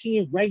like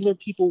seeing regular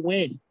people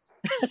win.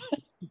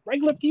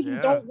 Regular people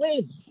don't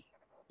win.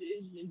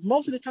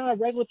 Most of the time,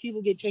 regular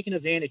people get taken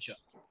advantage of.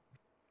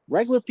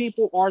 Regular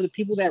people are the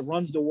people that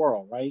runs the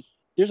world, right?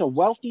 There's a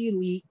wealthy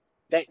elite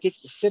that gets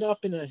to sit up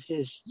in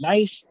his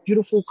nice,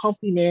 beautiful,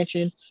 comfy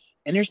mansion,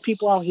 and there's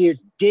people out here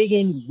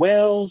digging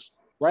wells,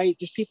 right?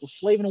 There's people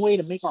slaving away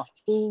to make our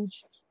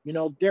foods. You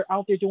know, they're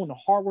out there doing the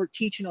hard work,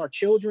 teaching our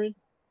children,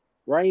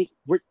 right?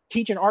 We're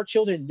teaching our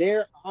children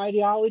their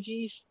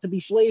ideologies to be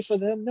slaves for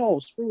them. No,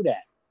 screw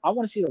that. I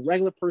want to see the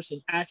regular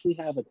person actually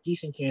have a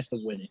decent chance to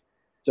win it.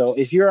 So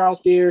if you're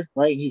out there,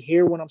 right, and you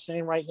hear what I'm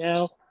saying right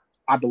now,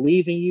 I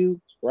believe in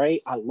you,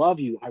 right? I love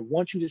you. I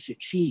want you to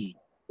succeed,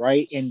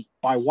 right? And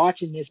by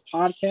watching this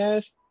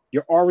podcast,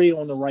 you're already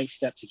on the right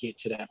step to get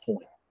to that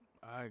point.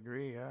 I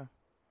agree, yeah.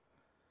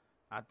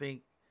 I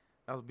think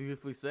that was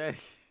beautifully said.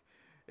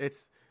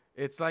 It's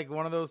like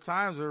one of those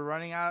times we're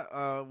running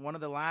out one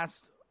of the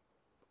last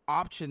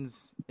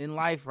options in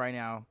life right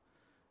now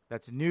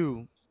that's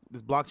new.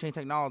 This blockchain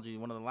technology,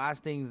 one of the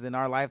last things in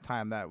our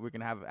lifetime that we're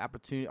going to have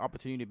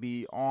opportunity to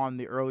be on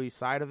the early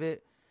side of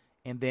it,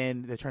 and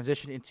then the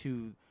transition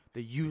into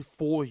the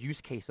full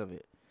use case of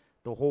it,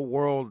 the whole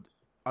world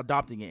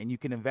adopting it, and you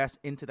can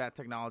invest into that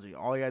technology.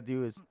 All you got to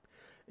do is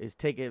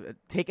take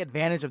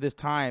advantage of this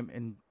time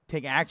and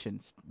take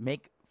actions,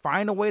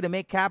 find a way to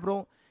make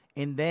capital,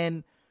 and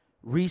then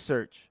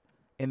research,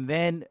 and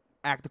then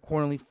act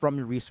accordingly from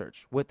your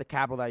research with the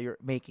capital that you're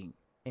making.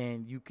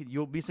 And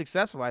you'll be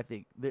successful. I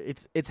think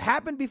it's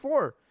happened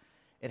before.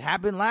 It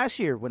happened last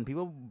year when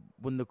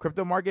the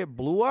crypto market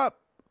blew up.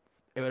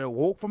 It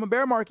awoke from a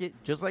bear market,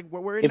 just like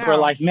what we're in now. People are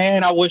like,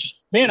 man, I wish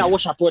I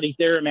bought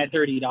Ethereum at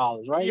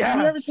 $30, right? Yeah.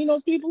 Have you ever seen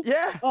those people?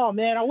 Yeah. Oh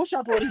man, I wish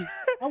I bought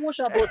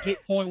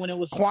Bitcoin when it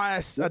was $1.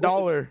 Was it $1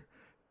 last?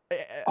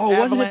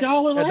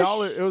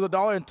 $1. It was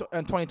 $1 in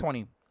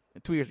 2020,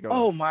 2 years ago.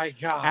 Oh my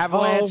god.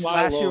 Avalanche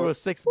last year was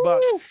 $6.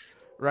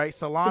 Right,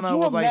 Solana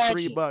was like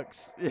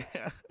 $3.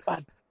 Yeah,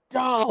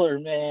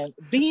 $1, man.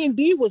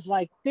 BNB was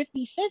like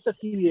 50 cents a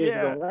few years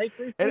ago, right?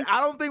 And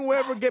I don't think we'll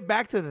ever get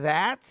back to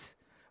that.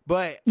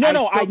 But I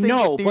know.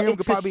 Ethereum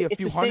could probably be a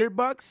few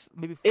 $100,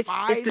 maybe $5.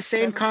 It's the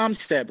same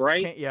concept,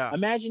 right? Yeah.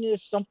 Imagine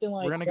if something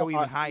like we're gonna go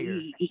even higher.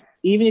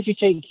 Even if you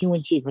take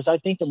QNT, because I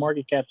think the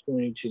market cap is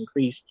going to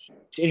increase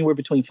to anywhere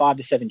between 5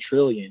 to 7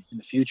 trillion in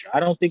the future.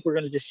 I don't think we're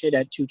going to just sit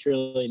at 2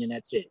 trillion and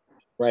that's it,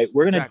 right?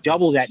 We're going to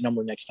double that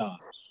number next time.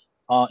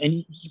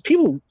 And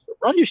people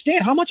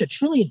understand how much $1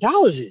 trillion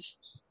is.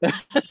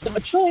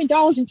 $1 trillion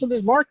into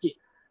this market.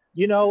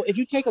 You know, if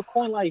you take a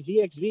coin like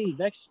VXV,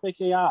 VexSpace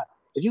AI,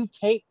 if you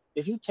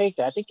take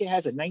that, I think it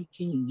has a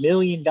 $19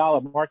 million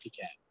market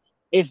cap.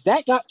 If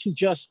that got to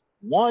just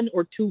 1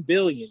 or 2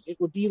 billion, it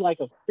would be like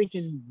a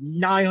freaking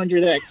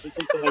 900x or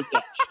something like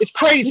that. It's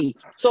crazy.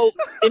 So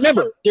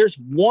remember, there's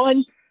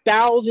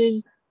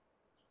 1,000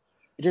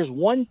 there's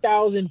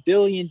 $1,000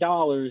 billion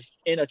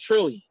in a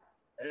trillion.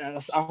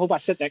 I hope I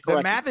said that correctly.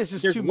 The math is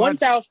just there's too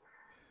much.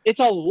 It's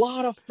a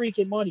lot of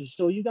freaking money.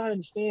 So you got to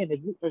understand that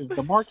if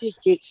the market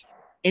gets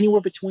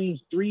anywhere between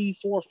 $3,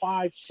 $4,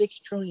 $5,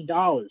 $6 trillion,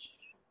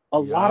 a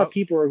lot of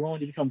people are going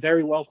to become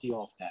very wealthy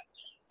off that.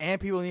 And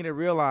people need to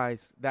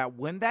realize that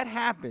when that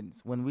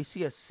happens, when we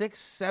see a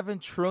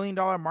 $6-7 trillion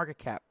market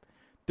cap,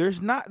 they're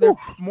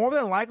more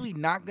than likely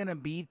not going to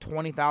be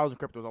 20,000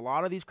 cryptos. A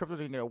lot of these cryptos are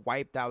going to get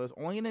wiped out. There's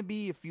only going to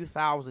be a few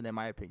thousand, in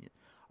my opinion.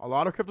 A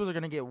lot of cryptos are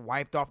going to get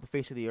wiped off the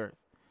face of the earth.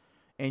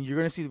 And you're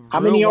going to see how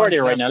many are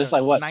there right now? It's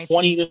like what,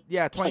 20?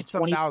 Yeah,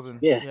 20-something thousand.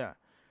 Yeah.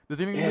 There's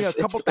going to be a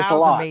couple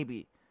thousand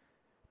maybe.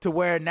 To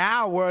where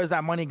now, where is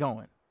that money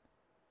going?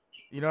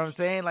 You know what I'm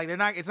saying? Like it's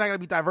not going to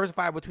be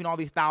diversified between all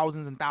these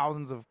thousands and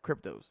thousands of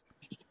cryptos.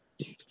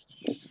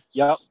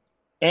 Yep.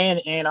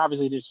 And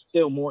obviously there's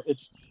still more.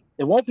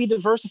 It won't be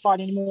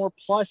diversified anymore.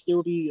 Plus there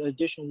will be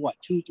additional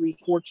 $2, $3,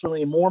 $4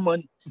 trillion more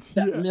money,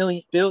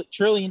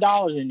 trillion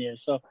dollars in there.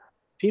 So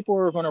people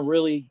are going to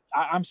really.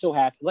 I'm so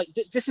happy. Like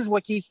this is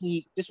what keeps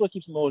me. This is what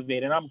keeps me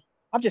motivated. And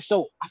I'm just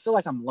so. I feel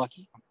like I'm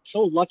lucky. I'm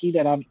so lucky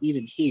that I'm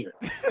even here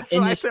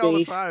in this space. All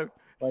the time.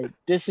 Like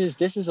this is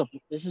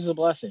a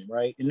blessing,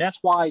 right? And that's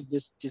why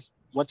just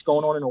what's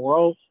going on in the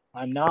world.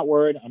 I'm not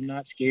worried. I'm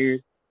not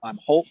scared. I'm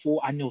hopeful.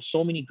 I know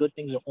so many good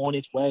things are on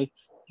its way.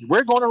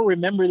 We're going to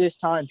remember this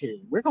time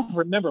period. We're going to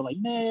remember, like,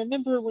 man,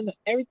 remember when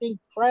everything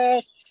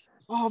crashed?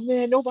 Oh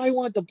man, nobody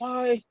wanted to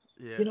buy.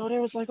 Yeah. You know, they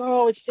was like,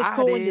 oh, it's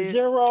going to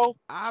zero.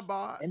 I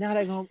bought. And now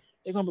they're gonna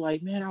be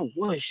like, man, I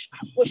wish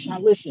I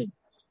listened.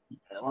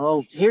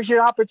 Oh, here's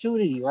your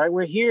opportunity, right?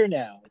 We're here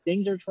now.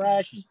 Things are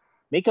trashing.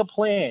 Make a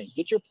plan.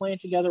 Get your plan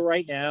together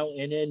right now.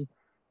 And then,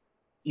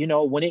 you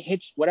know, when it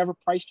hits whatever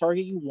price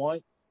target you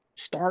want,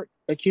 start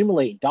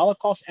accumulating. Dollar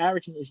cost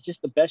averaging is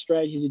just the best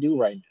strategy to do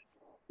right now.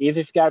 If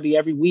it's got to be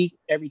every week,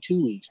 every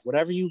 2 weeks,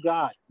 whatever you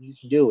got, you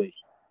can do it.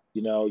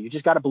 You know, you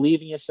just got to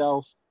believe in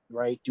yourself,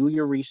 right? Do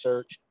your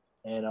research.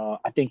 And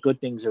I think good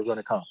things are going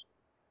to come.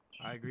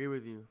 I agree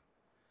with you.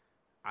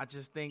 I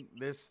just think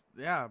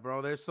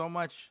bro, there's so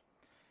much.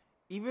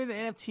 Even the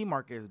NFT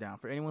market is down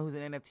for anyone who's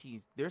in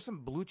NFTs. There's some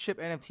blue chip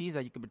NFTs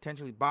that you can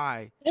potentially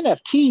buy.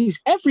 NFTs,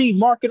 every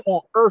market on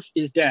earth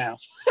is down.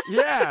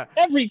 Yeah.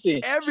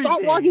 Everything.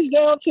 Stock market's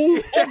down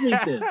too.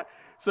 Everything.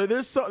 So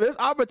there's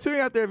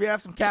opportunity out there if you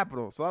have some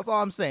capital. So that's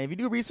all I'm saying. If you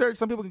do research,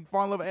 some people can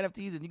fall in love with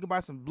NFTs and you can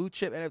buy some blue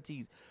chip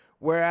NFTs.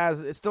 Whereas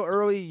it's still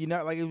early, you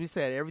know, like we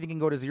said, everything can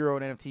go to zero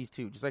in NFTs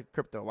too, just like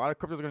crypto. A lot of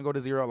cryptos are going to go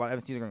to zero. A lot of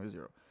NFTs are going to go to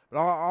zero. But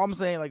all I'm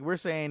saying, like we're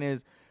saying,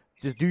 is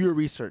just do your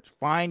research.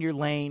 Find your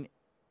lane.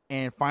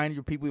 And find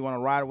your people you want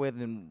to ride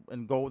with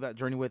and go that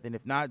journey with. And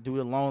if not, do it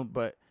alone.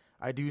 But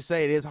I do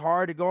say it is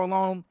hard to go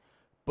alone.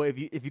 But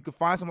if you could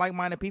find some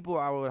like-minded people,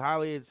 I would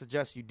highly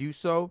suggest you do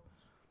so.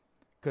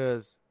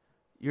 Because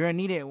you're going to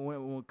need it.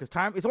 Because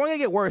time, it's only going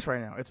to get worse right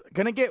now. It's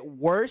going to get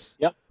worse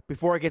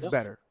before it gets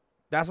better.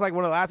 That's like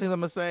one of the last things I'm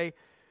going to say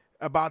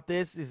about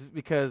this is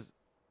because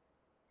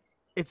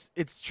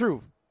it's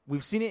true.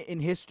 We've seen it in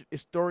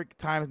historic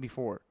times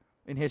before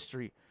in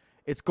history.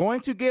 It's going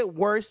to get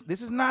worse.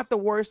 This is not the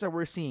worst that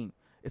we're seeing.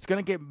 It's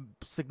going to get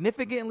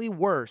significantly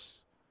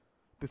worse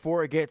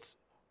before it gets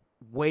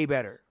way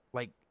better.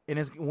 Like, and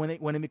when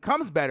it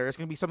becomes better, it's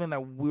going to be something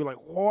that we're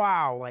like,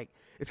 wow, like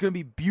it's going to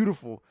be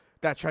beautiful.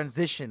 That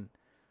transition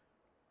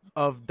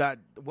of that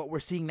what we're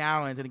seeing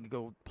now, and it's going to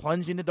go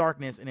plunge into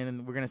darkness, and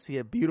then we're going to see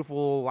a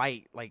beautiful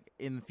light like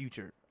in the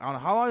future. I don't know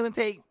how long it's going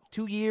to take.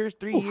 2 years,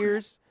 3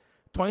 years,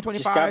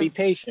 2025. Just gotta be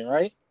patient,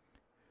 right?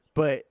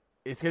 But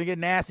it's going to get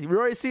nasty. We're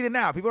already seeing it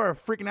now. People are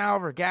freaking out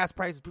over gas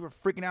prices. People are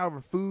freaking out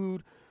over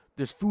food.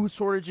 There's food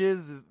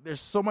shortages. There's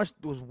so much.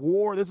 There's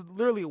war. There's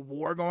literally a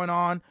war going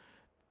on.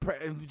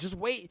 Just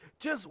wait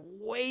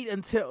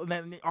until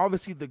then.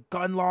 Obviously, the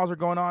gun laws are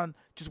going on.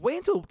 Just wait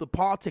until the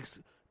politics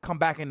come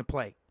back into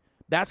play.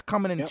 That's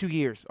coming in 2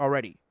 years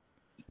already.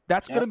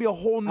 That's going to be a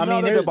whole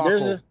nother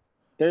debacle.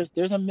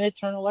 There's a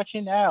midterm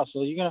election now,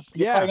 so you're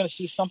probably gonna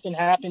see something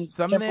happen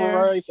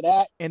temporary for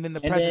that, and then the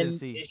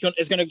presidency.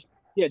 It's gonna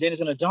then it's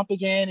gonna jump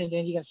again, and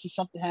then you're gonna see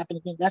something happen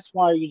again. That's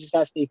why you just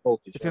gotta stay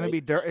focused. It's gonna be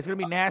dirt. It's gonna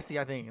be nasty.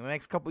 I think in the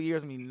next couple of years,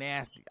 it's gonna be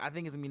nasty. I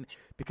think it's gonna be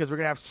because we're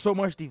gonna have so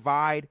much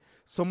divide,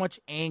 so much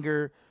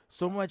anger,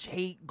 so much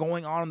hate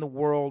going on in the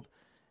world.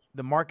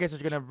 The markets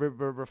are gonna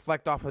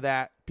reflect off of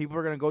that. People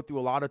are gonna go through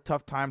a lot of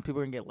tough times.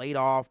 People are gonna get laid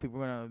off.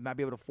 People are gonna not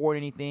be able to afford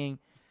anything.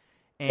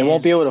 They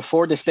won't be able to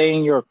afford to stay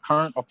in your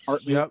current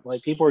apartment. Yep.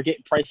 Like people are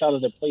getting priced out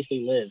of the place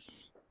they live,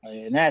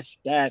 and that's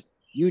that.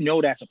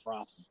 That's a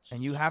problem.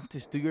 And you have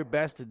to do your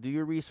best to do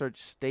your research,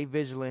 stay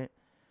vigilant,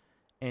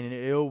 and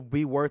it'll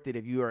be worth it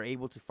if you are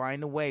able to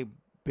find a way,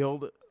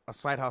 build a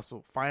side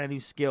hustle, find a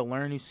new skill,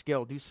 learn a new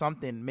skill, do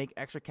something, make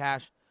extra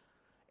cash,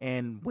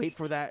 and wait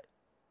for that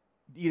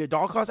either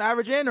dollar cost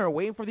average in or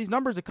waiting for these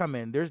numbers to come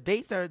in. There's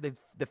dates that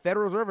the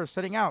Federal Reserve is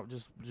setting out.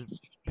 Just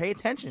pay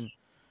attention.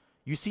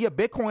 You see a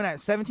Bitcoin at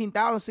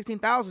 17,000,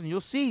 16,000,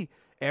 you'll see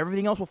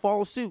everything else will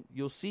follow suit.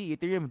 You'll see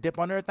Ethereum dip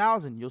under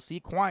 1,000. You'll see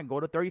Coin go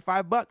to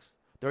 $35,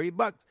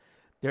 $30.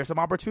 There's some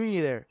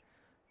opportunity there.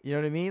 You know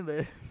what I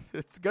mean?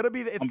 It's gonna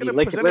be. It's gonna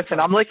present. Listen,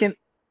 I'm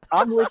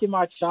licking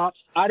my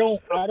chops. I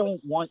don't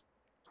want.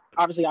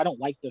 Obviously, I don't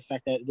like the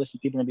fact that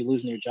people are gonna be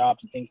losing their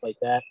jobs and things like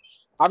that.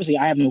 Obviously,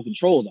 I have no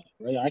control of that,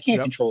 right? I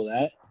can't control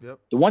that. Yep.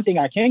 The one thing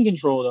I can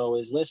control though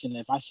is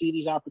if I see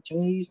these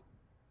opportunities,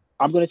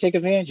 I'm going to take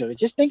advantage of it.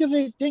 Just think of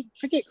it.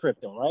 Forget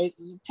crypto, right?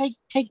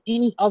 Take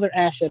any other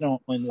asset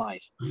in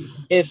life.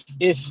 If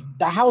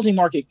the housing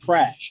market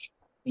crashed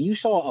and you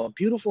saw a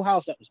beautiful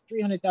house that was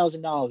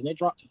 $300,000 and it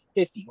dropped to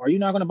 50, are you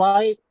not going to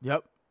buy it?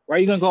 Yep. Or are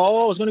you going to go,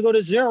 oh, it's going to go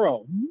to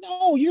zero?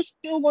 No, you're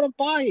still going to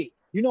buy it.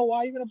 You know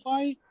why you're going to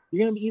buy it?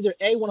 You're going to either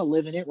A, want to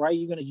live in it, right?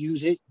 You're going to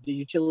use it, the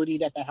utility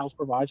that the house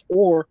provides,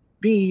 or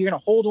B, you're going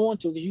to hold on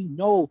to it because you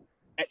know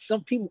at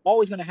some people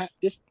always going to have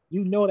this.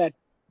 You know that.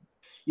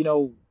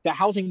 The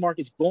housing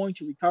market's going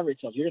to recover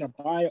itself. You're going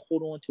to buy it,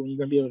 hold on to it, and you're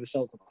going to be able to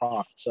sell it for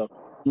profit. So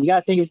you got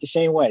to think of it the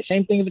same way.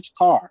 Same thing if it's a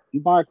car. You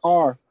buy a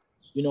car,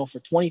 for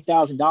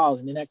 $20,000,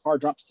 and then that car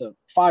drops to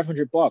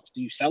 $500.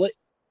 Do you sell it?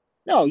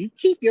 No, you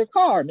keep your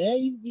car,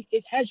 man.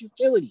 It has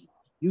utility.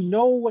 You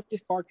know what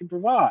this car can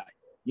provide.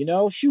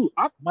 Shoot,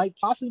 I might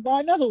possibly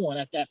buy another one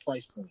at that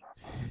price point.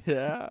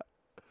 Yeah.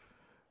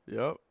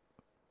 Yep.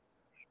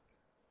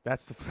 That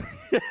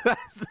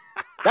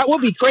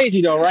would be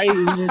crazy, though, right?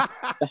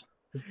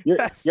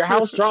 Your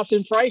house drops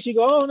in price. You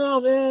go, oh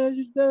no,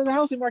 man, the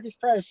housing market's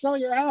crashed. Sell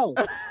your house.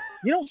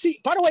 You don't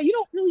see. By the way, you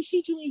don't really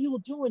see too many people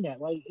doing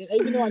that. Like,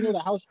 even though I know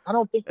I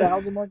don't think the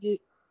housing market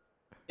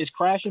is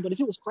crashing. But if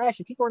it was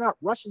crashing, people are not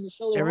rushing to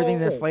sell their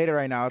Everything's home. inflated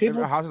right now.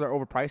 Houses are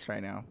overpriced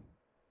right now.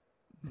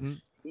 Mm-hmm.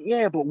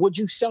 Yeah, but would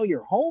you sell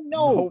your home?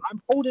 No,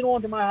 I'm holding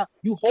on to my house.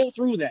 You hold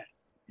through that.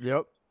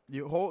 Yep.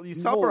 You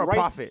sell for a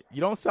profit.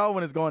 You don't sell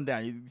when it's going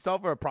down. You sell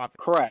for a profit.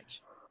 Correct.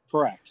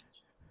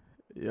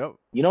 Yep.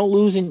 You don't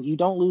lose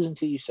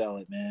until you sell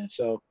it, man.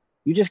 So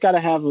you just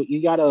gotta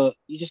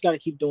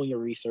keep doing your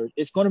research.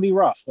 It's gonna be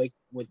rough, like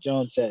what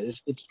John said.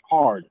 It's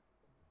hard.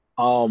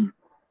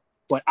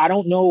 But I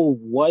don't know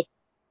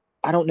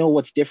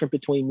what's different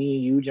between me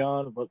and you,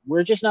 John. But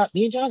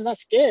me and John's not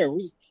scared.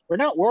 We're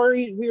not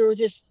worried. We're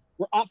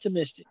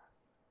optimistic.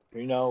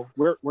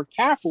 We're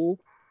careful,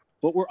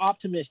 but we're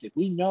optimistic.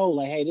 We know,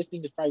 like, hey, this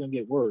thing is probably gonna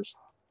get worse.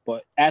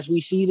 But as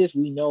we see this,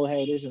 we know,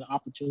 hey, there's an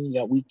opportunity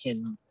that we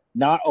can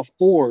not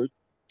afford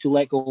to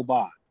let go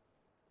by.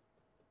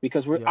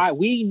 Because we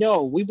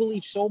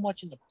believe so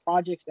much in the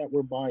projects that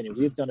we're buying, and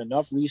we've done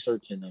enough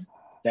research in them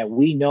that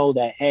we know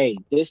that, hey,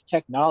 this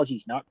technology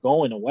is not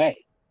going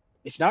away.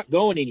 It's not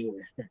going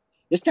anywhere.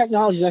 This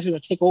technology is actually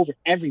going to take over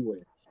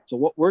everywhere. So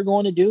what we're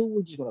going to do,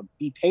 we're just going to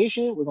be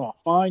patient. We're going to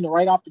find the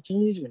right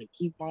opportunities. We're going to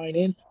keep buying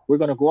in. We're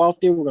going to go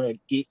out there. We're going to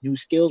get new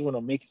skills. We're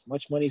going to make as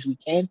much money as we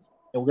can.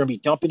 And we're going to be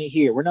dumping it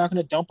here. We're not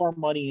going to dump our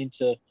money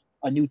into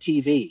a new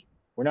TV.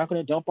 We're not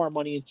going to dump our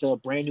money into a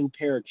brand new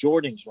pair of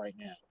Jordans right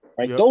now.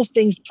 Right? Yep. Those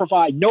things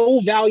provide no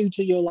value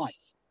to your life.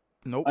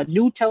 Nope. A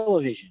new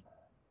television,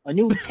 a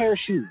new pair of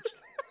shoes,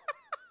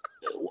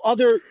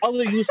 other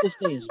useless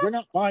things. We're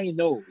not buying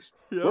those.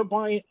 Yep. We're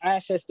buying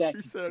assets that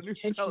can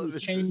potentially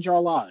change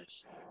our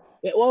lives.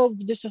 Well,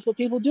 this is what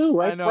people do,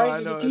 right? I know.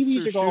 Prices of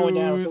TVs are going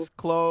down. So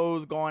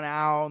clothes, going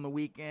out on the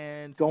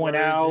weekends, going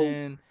out.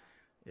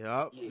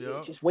 Yep.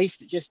 Just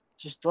waste it. Just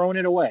throwing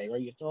it away,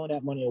 right? You're throwing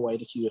that money away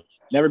that you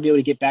never be able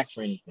to get back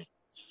for anything.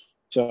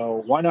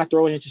 So why not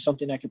throw it into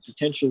something that could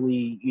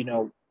potentially,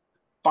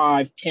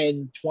 5,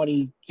 10,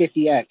 20,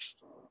 50x?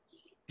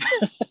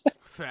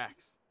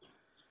 Facts.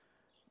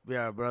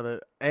 Yeah,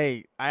 brother.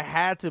 Hey, I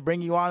had to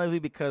bring you on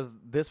because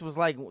this was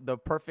like the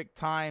perfect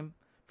time.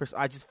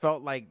 I just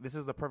felt like this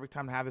is the perfect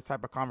time to have this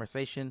type of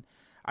conversation.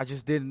 I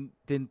just didn't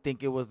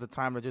think it was the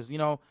time to just,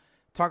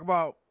 talk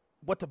about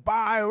what to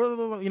buy.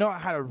 I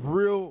had a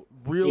real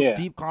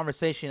deep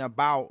conversation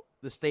about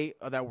the state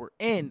that we're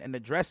in and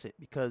address it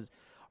because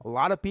a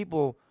lot of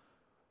people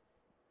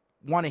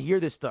want to hear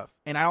this stuff.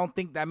 And I don't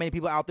think that many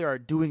people out there are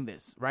doing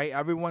this, right?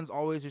 Everyone's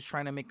always just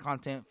trying to make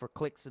content for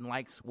clicks and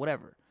likes,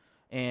 whatever.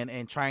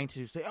 And trying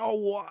to say, oh,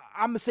 well,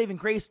 I'm the saving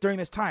grace during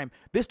this time.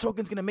 This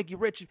token's going to make you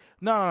rich.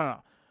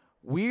 No.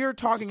 We're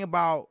talking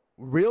about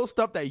real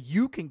stuff that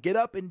you can get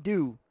up and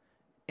do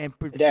and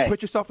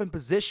put yourself in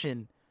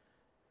position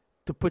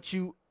to put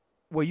you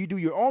where you do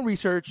your own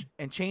research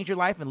and change your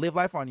life and live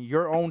life on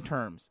your own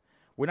terms.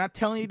 We're not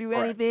telling you to do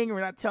anything.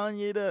 We're not telling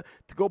you to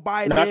go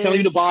buy this. We're not telling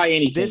you to buy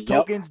anything. This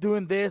token's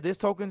doing this. This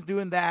token's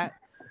doing that,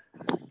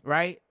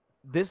 right?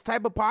 This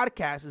type of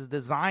podcast is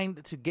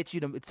designed to get you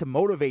to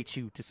motivate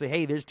you to say,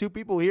 "Hey, there's two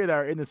people here that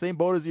are in the same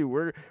boat as you.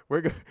 We're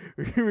doing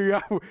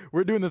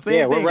the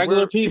same thing. We're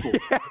regular people.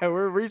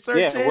 We're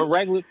researching. Yeah, we're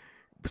regular.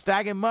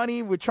 Stacking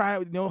money. We're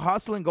trying,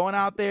 hustling, going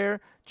out there,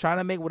 trying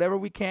to make whatever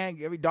we can,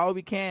 every dollar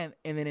we can,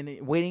 and then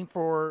waiting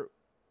for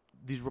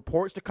these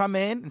reports to come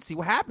in and see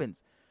what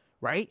happens.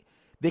 Right?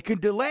 They can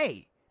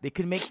delay. They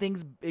can make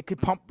things. It could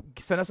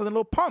send us a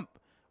little pump,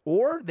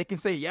 or they can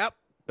say, "Yep."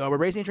 We're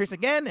raising interest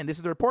again, and this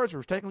is the reports.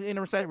 We're technically in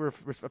a recession. We're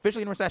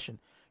officially in a recession.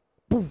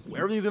 Boom!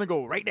 Everything's gonna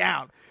go right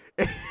down.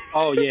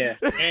 Oh yeah,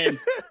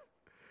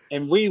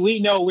 and we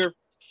know we're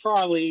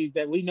probably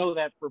that we know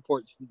that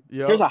reports.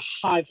 Yep. There's a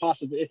high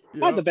possibility.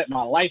 I have to bet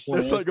my life on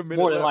it. Like a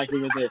minute more than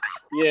likely with it.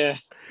 Yeah.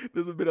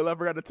 There's a minute left. I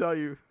forgot to tell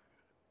you.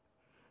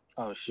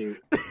 Oh shoot.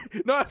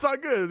 No, it's all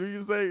good. You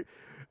can say,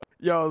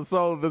 yo.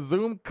 So the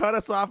Zoom cut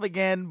us off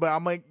again, but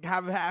I'm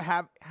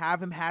gonna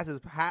have him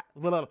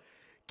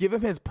give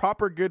him his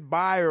proper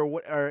goodbye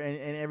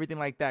and everything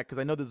like that, because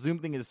I know the Zoom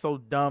thing is so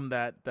dumb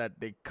that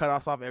they cut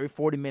us off every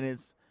 40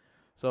 minutes.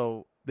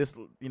 So this,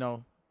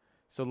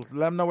 so let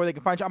them know where they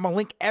can find you. I'm gonna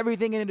link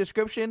everything in the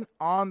description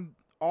on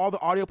all the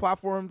audio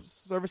platform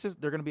services.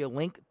 There's gonna be a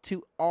link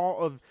to all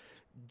of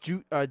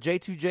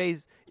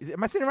J2J's.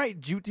 Am I saying it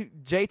right?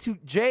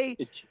 J2J.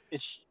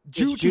 It's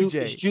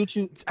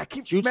Ju2J. I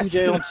keep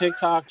Ju2J on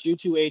TikTok.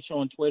 Ju2H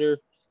on Twitter.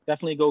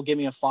 Definitely go give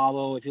me a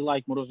follow. If you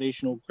like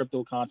motivational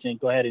crypto content,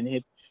 go ahead and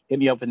hit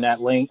me up in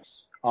that link.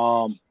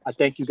 I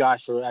thank you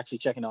guys for actually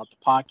checking out the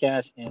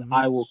podcast, and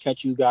I will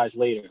catch you guys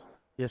later.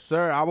 Yes,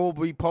 sir. I will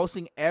be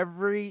posting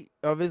every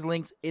of his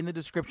links in the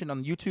description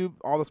on YouTube,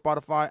 all the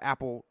Spotify,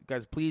 Apple.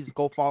 Guys, please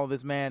go follow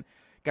this man.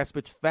 Guy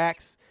spits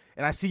facts.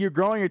 And I see you're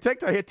growing your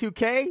TikTok. Hit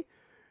 2K.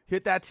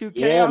 Hit that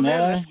 2K on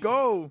there. Let's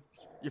go.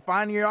 You're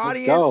finding your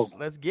audience.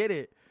 Let's get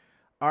it.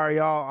 All right,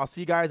 y'all. I'll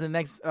see you guys in the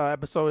next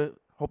episode.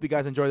 Hope you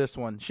guys enjoy this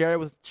one. Share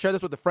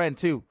this with a friend,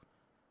 too.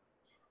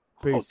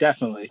 Peace. Oh,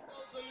 definitely.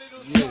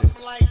 Yeah.